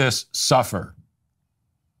person like this suffer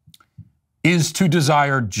is to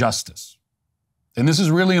desire justice. And this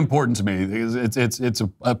is really important to me. It's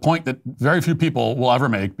a point that very few people will ever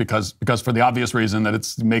make because for the obvious reason that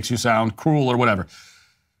it makes you sound cruel or whatever.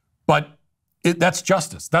 But that's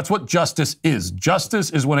justice. That's what justice is.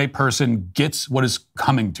 Justice is when a person gets what is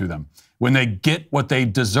coming to them, when they get what they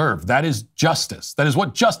deserve. That is justice. That is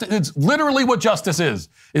what justice, it's literally what justice is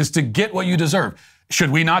to get what you deserve.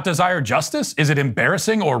 Should we not desire justice? Is it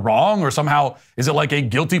embarrassing or wrong or somehow, is it like a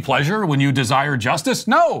guilty pleasure when you desire justice?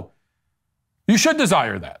 No, you should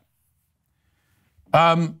desire that.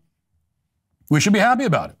 We should be happy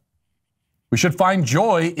about it. We should find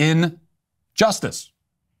joy in justice.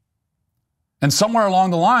 And somewhere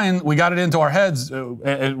along the line, we got it into our heads,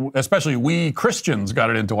 especially we Christians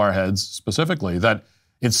got it into our heads specifically, that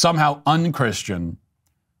it's somehow unchristian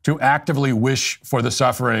to actively wish for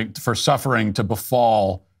suffering to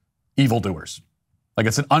befall evildoers. Like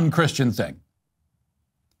it's an unchristian thing.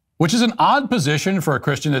 Which is an odd position for a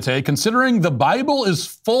Christian to take, considering the Bible is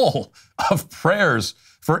full of prayers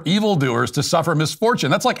for evildoers to suffer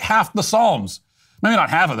misfortune. That's like half the Psalms. Maybe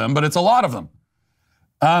not half of them, but it's a lot of them.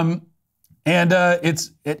 And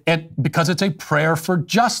because it's a prayer for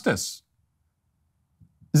justice.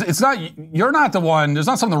 It's not, you're not the one, there's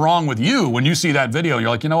not something wrong with you when you see that video. You're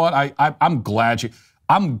like, you know what, I'm glad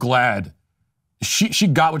she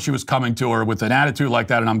got what she was coming to her with an attitude like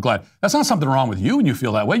that, and I'm glad. That's not something wrong with you when you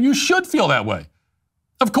feel that way. You should feel that way.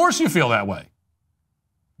 Of course you feel that way.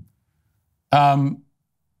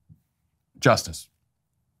 Justice.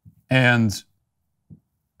 And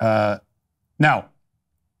now,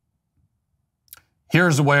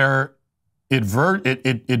 here's where it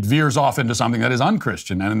veers off into something that is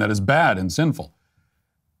unchristian and that is bad and sinful.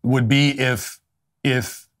 Would be if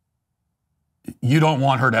you don't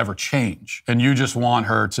want her to ever change and you just want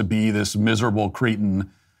her to be this miserable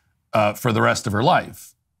cretin for the rest of her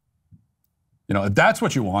life. You know, if that's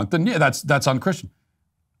what you want, then yeah, that's unchristian.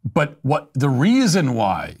 But the reason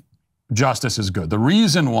why justice is good, the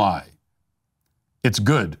reason why it's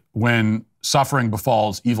good when suffering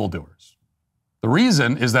befalls evildoers, the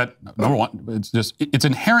reason is that, number one, it's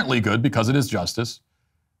inherently good because it is justice.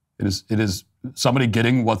 It is somebody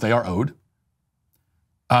getting what they are owed.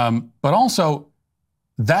 But also,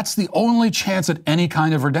 that's the only chance at any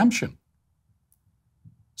kind of redemption.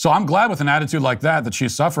 So I'm glad with an attitude like that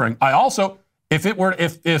she's suffering. I also, if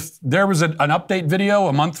there was an update video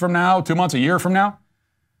a month from now, 2 months, a year from now,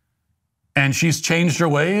 and she's changed her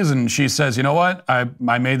ways, and she says, you know what,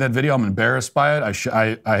 I made that video, I'm embarrassed by it.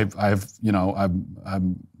 I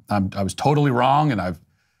was totally wrong, and I've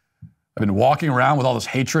been walking around with all this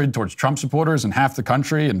hatred towards Trump supporters in half the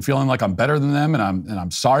country, and feeling like I'm better than them, and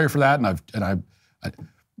I'm sorry for that, and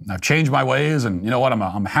I've changed my ways, and you know what, I'm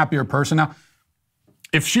a happier person now.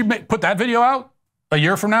 If she put that video out a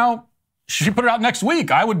year from now, she put it out next week,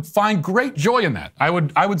 I would find great joy in that. I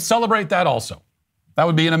would celebrate that also. That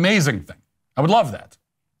would be an amazing thing. I would love that.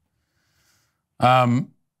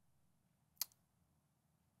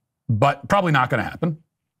 But probably not going to happen,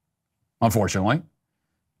 unfortunately.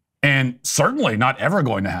 And certainly not ever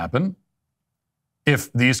going to happen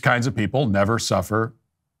if these kinds of people never suffer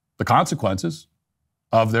the consequences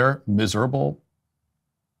of their miserable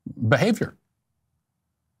behavior.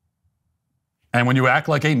 And when you act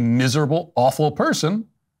like a miserable, awful person,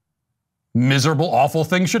 miserable, awful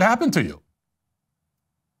things should happen to you.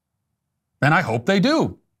 And I hope they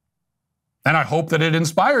do. And I hope that it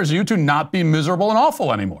inspires you to not be miserable and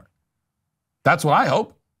awful anymore. That's what I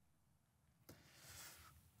hope.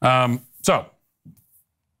 So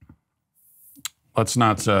let's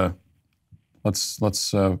not. Let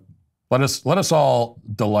us all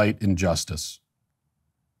delight in justice.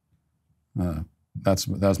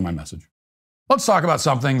 That's my message. Let's talk about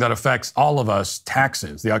something that affects all of us,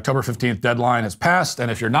 taxes. The October 15th deadline has passed, and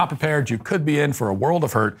if you're not prepared, you could be in for a world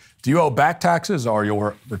of hurt. Do you owe back taxes? Are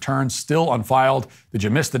your returns still unfiled? Did you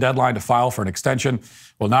miss the deadline to file for an extension?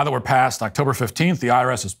 Well, now that we're past October 15th, the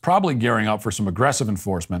IRS is probably gearing up for some aggressive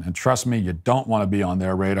enforcement, and trust me, you don't want to be on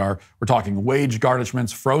their radar. We're talking wage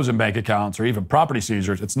garnishments, frozen bank accounts, or even property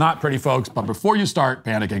seizures. It's not pretty, folks, but before you start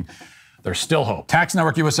panicking, there's still hope. Tax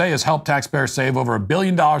Network USA has helped taxpayers save over $1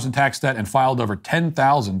 billion in tax debt and filed over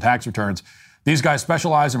 10,000 tax returns. These guys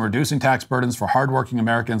specialize in reducing tax burdens for hardworking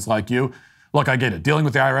Americans like you. Look, I get it. Dealing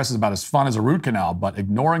with the IRS is about as fun as a root canal, but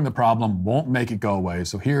ignoring the problem won't make it go away.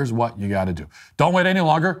 So here's what you got to do. Don't wait any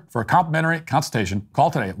longer. For a complimentary consultation,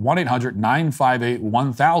 call today at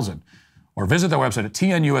 1-800-958-1000. or visit their website at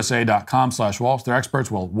tnusa.com/Walsh. Their experts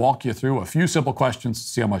will walk you through a few simple questions to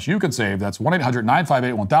see how much you can save. That's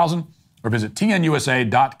 1-800-958-1000 or visit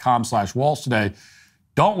tnusa.com/Walsh today.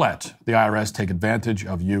 Don't let the IRS take advantage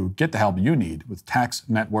of you. Get the help you need with Tax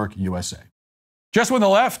Network USA. Just when the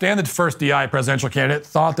left and the first DI presidential candidate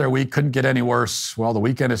thought their week couldn't get any worse, well, the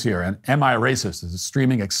weekend is here, and Am I Racist is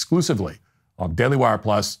streaming exclusively on DailyWire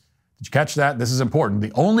Plus. Did you catch that? This is important.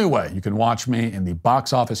 The only way you can watch me in the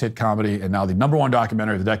box office hit comedy and now the #1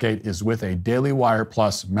 documentary of the decade is with a DailyWire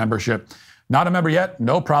Plus membership. Not a member yet?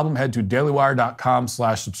 No problem. Head to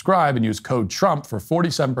dailywire.com/subscribe and use code Trump for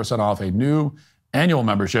 47% off a new annual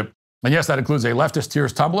membership. And yes, that includes a leftist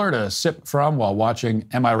tears tumbler to sip from while watching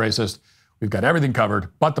Am I Racist? We've got everything covered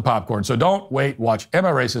but the popcorn. So don't wait. Watch Am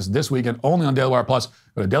I Racist this weekend only on DailyWire Plus.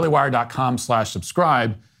 Go to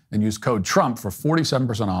dailywire.com/subscribe and use code Trump for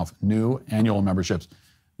 47% off new annual memberships.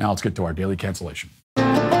 Now let's get to our daily cancellation.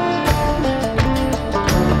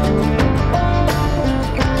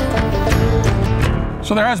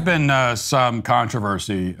 So there has been some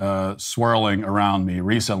controversy swirling around me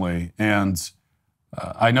recently, and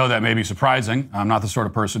I know that may be surprising. I'm not the sort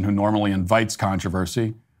of person who normally invites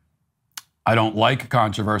controversy. I don't like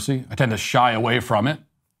controversy. I tend to shy away from it.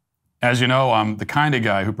 As you know, I'm the kind of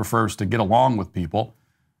guy who prefers to get along with people.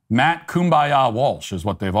 Matt Kumbaya Walsh is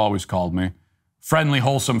what they've always called me. Friendly,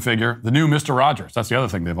 wholesome figure. The new Mr. Rogers. That's the other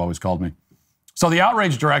thing they've always called me. So the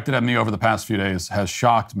outrage directed at me over the past few days has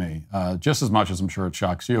shocked me, just as much as I'm sure it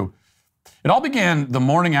shocks you. It all began the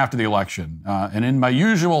morning after the election, and in my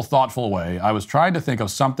usual thoughtful way, I was trying to think of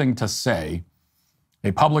something to say,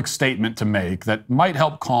 a public statement to make that might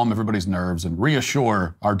help calm everybody's nerves and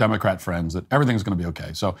reassure our Democrat friends that everything's going to be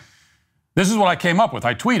okay. So this is what I came up with.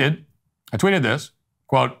 I tweeted this,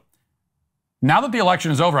 quote, "Now that the election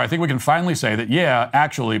is over, I think we can finally say that, yeah,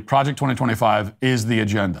 actually, Project 2025 is the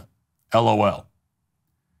agenda. LOL."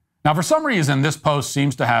 Now, for some reason, this post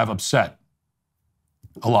seems to have upset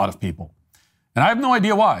a lot of people. And I have no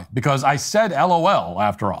idea why, because I said LOL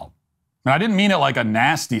after all. And I didn't mean it like a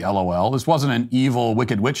nasty LOL. This wasn't an evil,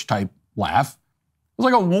 wicked witch type laugh. It was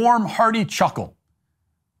like a warm, hearty chuckle.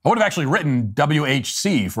 I would have actually written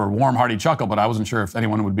WHC for warm, hearty chuckle, but I wasn't sure if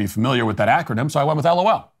anyone would be familiar with that acronym, so I went with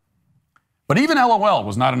LOL. But even LOL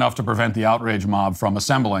was not enough to prevent the outrage mob from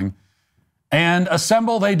assembling, and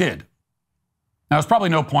assemble they did. Now, there's probably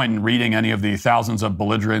no point in reading any of the thousands of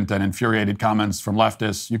belligerent and infuriated comments from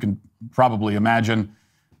leftists. You can probably imagine.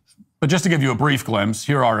 But just to give you a brief glimpse,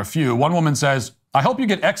 here are a few. One woman says, "I hope you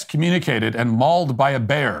get excommunicated and mauled by a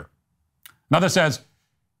bear." Another says,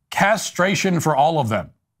 "Castration for all of them."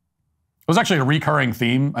 It was actually a recurring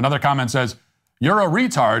theme. Another comment says, "You're a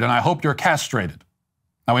retard and I hope you're castrated."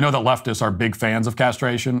 Now, we know that leftists are big fans of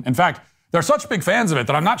castration. In fact, they're such big fans of it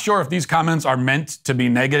that I'm not sure if these comments are meant to be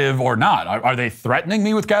negative or not. Are they threatening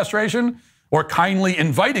me with castration or kindly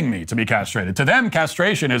inviting me to be castrated? To them,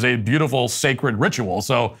 castration is a beautiful, sacred ritual,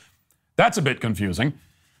 so that's a bit confusing.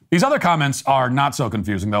 These other comments are not so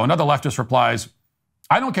confusing, though. Another leftist replies,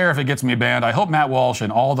 "I don't care if it gets me banned. I hope Matt Walsh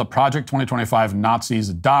and all the Project 2025 Nazis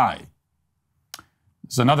die."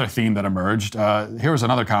 This is another theme that emerged. Here's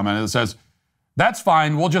another comment. It says, "That's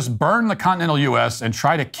fine. We'll just burn the continental U.S. and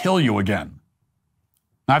try to kill you again."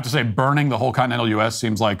 I have to say, burning the whole continental U.S.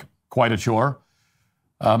 seems like quite a chore.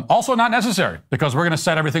 Also not necessary, because we're going to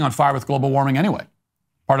set everything on fire with global warming anyway.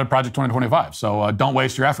 Part of Project 2025. So don't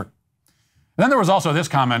waste your effort. And then there was also this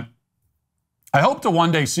comment. "I hope to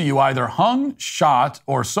one day see you either hung, shot,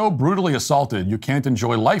 or so brutally assaulted you can't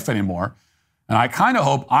enjoy life anymore. And I kind of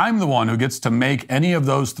hope I'm the one who gets to make any of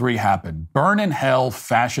those three happen. Burn in hell,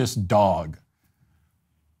 fascist dog."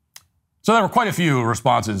 So there were quite a few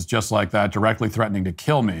responses just like that, directly threatening to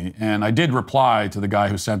kill me. And I did reply to the guy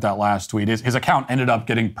who sent that last tweet. His account ended up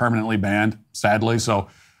getting permanently banned, sadly. So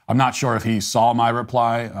I'm not sure if he saw my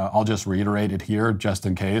reply. I'll just reiterate it here just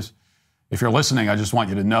in case. If you're listening, I just want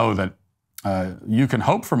you to know that you can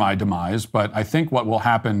hope for my demise, but I think what will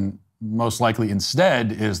happen most likely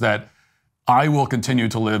instead is that I will continue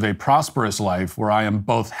to live a prosperous life where I am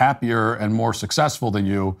both happier and more successful than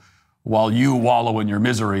you, while you wallow in your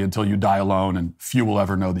misery until you die alone and few will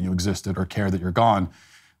ever know that you existed or care that you're gone.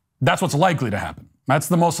 That's what's likely to happen. That's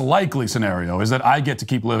the most likely scenario, is that I get to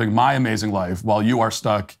keep living my amazing life while you are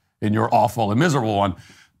stuck in your awful and miserable one.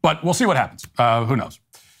 But we'll see what happens. Who knows?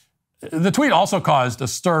 The tweet also caused a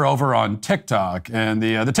stir over on TikTok, and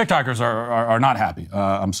the TikTokers are not happy,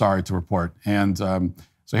 I'm sorry to report. And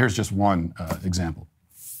so here's just one example.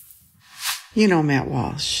 You know Matt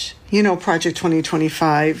Walsh. You know Project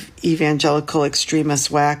 2025 evangelical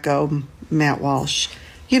extremist wacko Matt Walsh.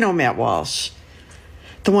 You know Matt Walsh.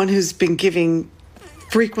 The one who's been giving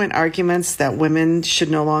frequent arguments that women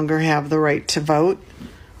should no longer have the right to vote,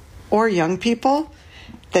 or young people,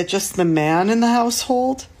 that just the man in the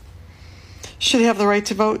household should have the right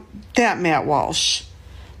to vote. That Matt Walsh,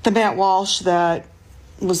 the Matt Walsh that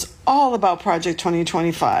was all about Project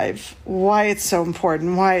 2025, why it's so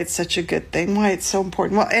important, why it's such a good thing, why it's so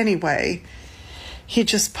important. Well, anyway, he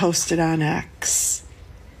just posted on X.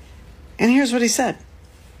 And here's what he said.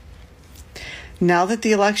 Now that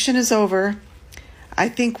the election is over, I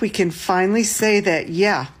think we can finally say that,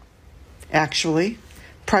 yeah, actually,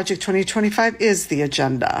 Project 2025 is the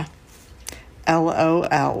agenda.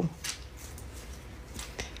 LOL.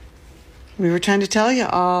 We were trying to tell you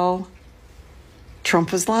all.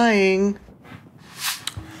 Trump was lying.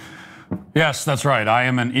 Yes, that's right. I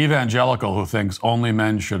am an evangelical who thinks only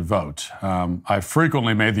men should vote. I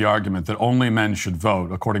frequently made the argument that only men should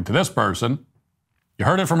vote. According to this person, you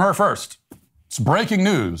heard it from her first. It's breaking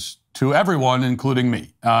news to everyone, including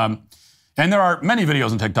me. And there are many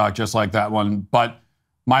videos on TikTok just like that one, but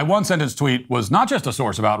my one-sentence tweet was not just a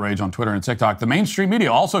source of outrage on Twitter and TikTok. The mainstream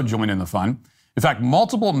media also joined in the fun. In fact,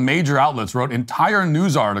 multiple major outlets wrote entire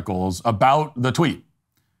news articles about the tweet.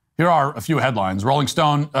 Here are a few headlines. Rolling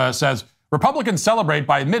Stone says, Republicans celebrate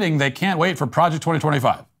by admitting they can't wait for Project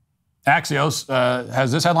 2025. Axios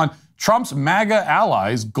has this headline, Trump's MAGA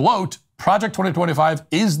allies gloat, Project 2025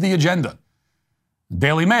 is the agenda.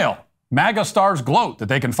 Daily Mail, MAGA stars gloat that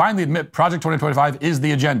they can finally admit Project 2025 is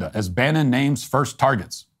the agenda as Bannon names first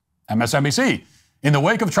targets. MSNBC, in the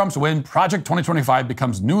wake of Trump's win, Project 2025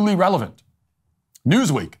 becomes newly relevant.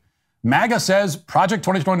 Newsweek, MAGA says Project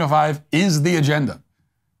 2025 is the agenda.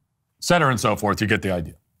 Et cetera and so forth. You get the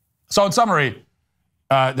idea. So in summary,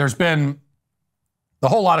 there's been a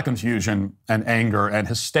whole lot of confusion and anger and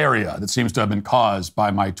hysteria that seems to have been caused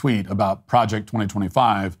by my tweet about Project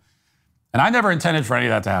 2025. And I never intended for any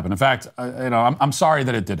of that to happen. In fact, I'm sorry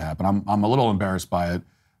that it did happen. I'm a little embarrassed by it.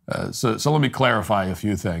 So let me clarify a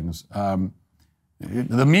few things.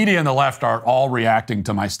 The media and the left are all reacting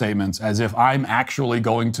to my statements as if I'm actually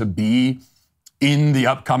going to be in the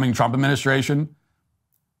upcoming Trump administration.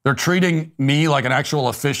 They're treating me like an actual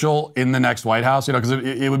official in the next White House, because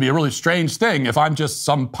it would be a really strange thing if I'm just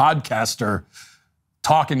some podcaster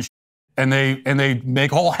talking and they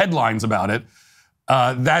make whole headlines about it.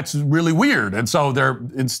 That's really weird. And so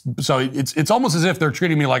it's almost as if they're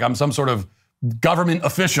treating me like I'm some sort of government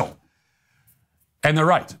official. And they're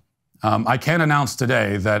right. I can announce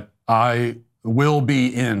today that I will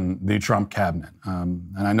be in the Trump cabinet.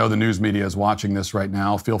 And I know the news media is watching this right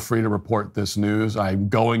now. Feel free to report this news. I'm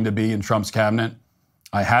going to be in Trump's cabinet.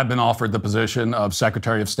 I have been offered the position of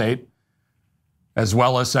Secretary of State, as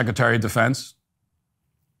well as Secretary of Defense,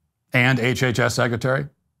 and HHS Secretary,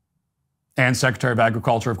 and Secretary of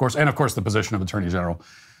Agriculture, of course, and of course the position of Attorney General.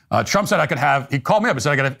 Trump said he called me up and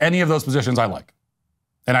said I could have any of those positions I like.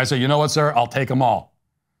 And I said, you know what, sir, I'll take them all.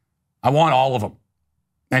 I want all of them.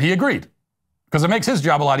 And he agreed, because it makes his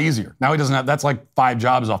job a lot easier. Now he doesn't have, that's like 5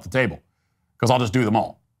 jobs off the table, because I'll just do them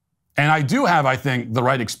all. And I do have, I think, the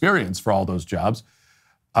right experience for all those jobs.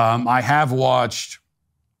 I've watched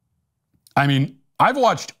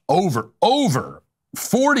over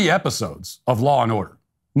 40 episodes of Law and Order.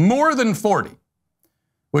 More than 40,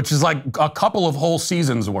 which is like a couple of whole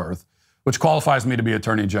seasons worth, which qualifies me to be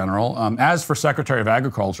Attorney General. As for Secretary of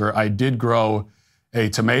Agriculture, I did grow a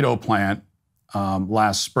tomato plant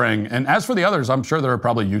last spring. And as for the others, I'm sure there are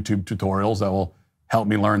probably YouTube tutorials that will help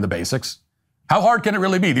me learn the basics. How hard can it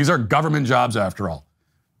really be? These are government jobs after all.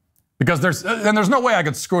 Because there's no way I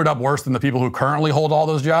could screw it up worse than the people who currently hold all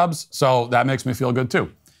those jobs. So that makes me feel good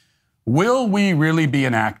too. Will we really be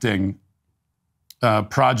enacting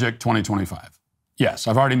Project 2025? Yes,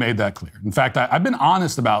 I've already made that clear. In fact, I've been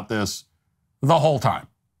honest about this the whole time.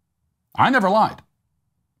 I never lied.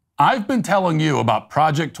 I've been telling you about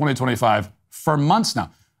Project 2025 for months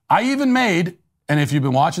now. I even made, and if you've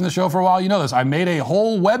been watching the show for a while, you know this, I made a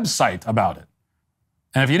whole website about it.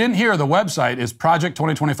 And if you didn't hear, the website is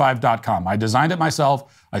project2025.com. I designed it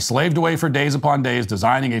myself. I slaved away for days upon days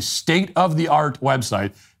designing a state-of-the-art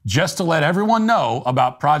website just to let everyone know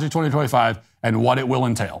about Project 2025 and what it will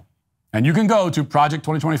entail. And you can go to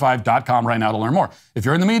project2025.com right now to learn more. If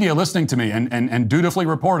you're in the media listening to me and dutifully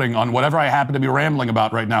reporting on whatever I happen to be rambling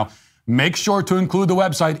about right now, make sure to include the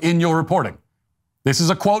website in your reporting. This is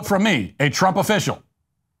a quote from me, a Trump official.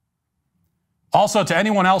 Also, to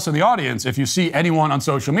anyone else in the audience, if you see anyone on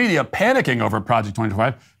social media panicking over Project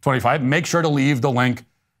 2025, make sure to leave the link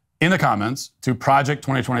in the comments to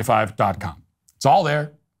project2025.com. It's all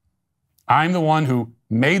there. I'm the one who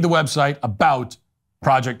made the website about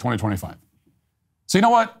Project 2025. So you know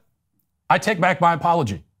what? I take back my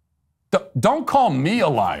apology. Don't call me a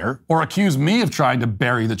liar or accuse me of trying to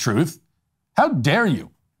bury the truth. How dare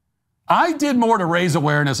you? I did more to raise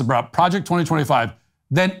awareness about Project 2025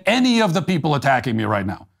 than any of the people attacking me right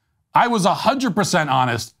now. I was 100%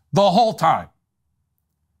 honest the whole time.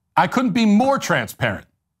 I couldn't be more transparent.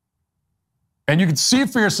 And you can see it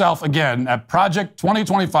for yourself again at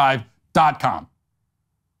project2025.com.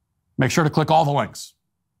 Make sure to click all the links.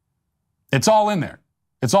 It's all in there.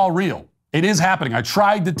 It's all real. It is happening. I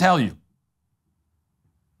tried to tell you.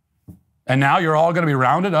 And now you're all going to be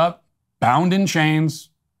rounded up, bound in chains,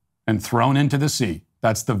 and thrown into the sea.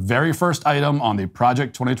 That's the very first item on the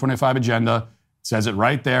Project 2025 agenda. It says it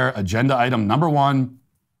right there. Agenda item number 1,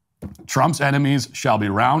 Trump's enemies shall be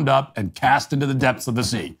rounded up and cast into the depths of the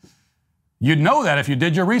sea. You'd know that if you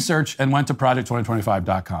did your research and went to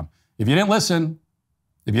project2025.com. If you didn't listen,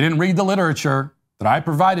 if you didn't read the literature that I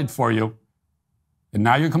provided for you, and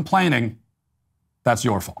now you're complaining, that's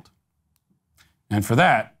your fault. And for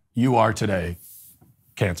that, you are today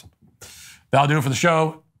canceled. That'll do it for the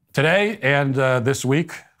show today and this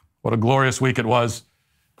week. What a glorious week it was.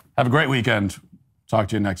 Have a great weekend. Talk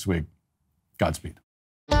to you next week. Godspeed.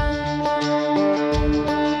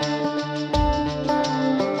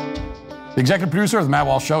 The executive producer of the Matt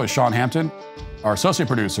Walsh Show is Sean Hampton. Our associate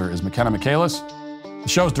producer is McKenna Michaelis. The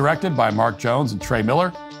show is directed by Mark Jones and Trey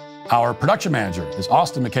Miller. Our production manager is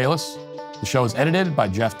Austin Michaelis. The show is edited by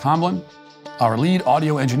Jeff Tomlin. Our lead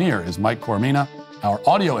audio engineer is Mike Coromina. Our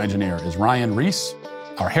audio engineer is Ryan Reese.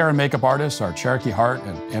 Our hair and makeup artists are Cherokee Hart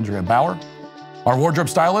and Andrea Bauer. Our wardrobe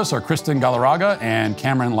stylists are Kristen Galarraga and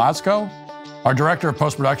Cameron Lasko. Our director of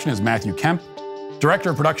post-production is Matthew Kemp.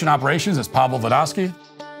 Director of production operations is Pavel Vodosky.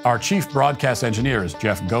 Our chief broadcast engineer is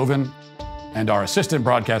Jeff Govin. And our assistant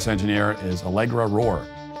broadcast engineer is Allegra Rohr.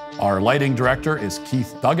 Our lighting director is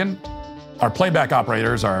Keith Duggan. Our playback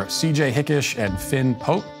operators are CJ Hickish and Finn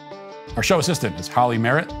Pope. Our show assistant is Holly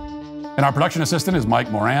Merritt. And our production assistant is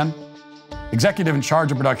Mike Moran. Executive in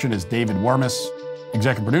charge of production is David Wormus.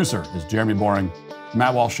 Executive producer is Jeremy Boring.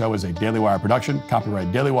 Matt Walsh Show is a Daily Wire production.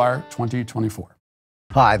 Copyright Daily Wire 2024.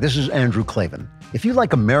 Hi, this is Andrew Klavan. If you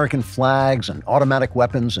like American flags and automatic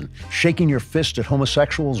weapons and shaking your fist at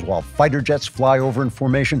homosexuals while fighter jets fly over in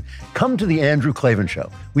formation, come to the Andrew Klavan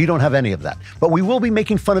Show. We don't have any of that. But we will be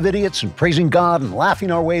making fun of idiots and praising God and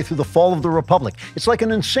laughing our way through the fall of the Republic. It's like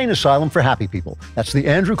an insane asylum for happy people. That's the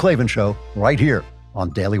Andrew Klavan Show right here on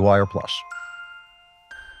Daily Wire Plus.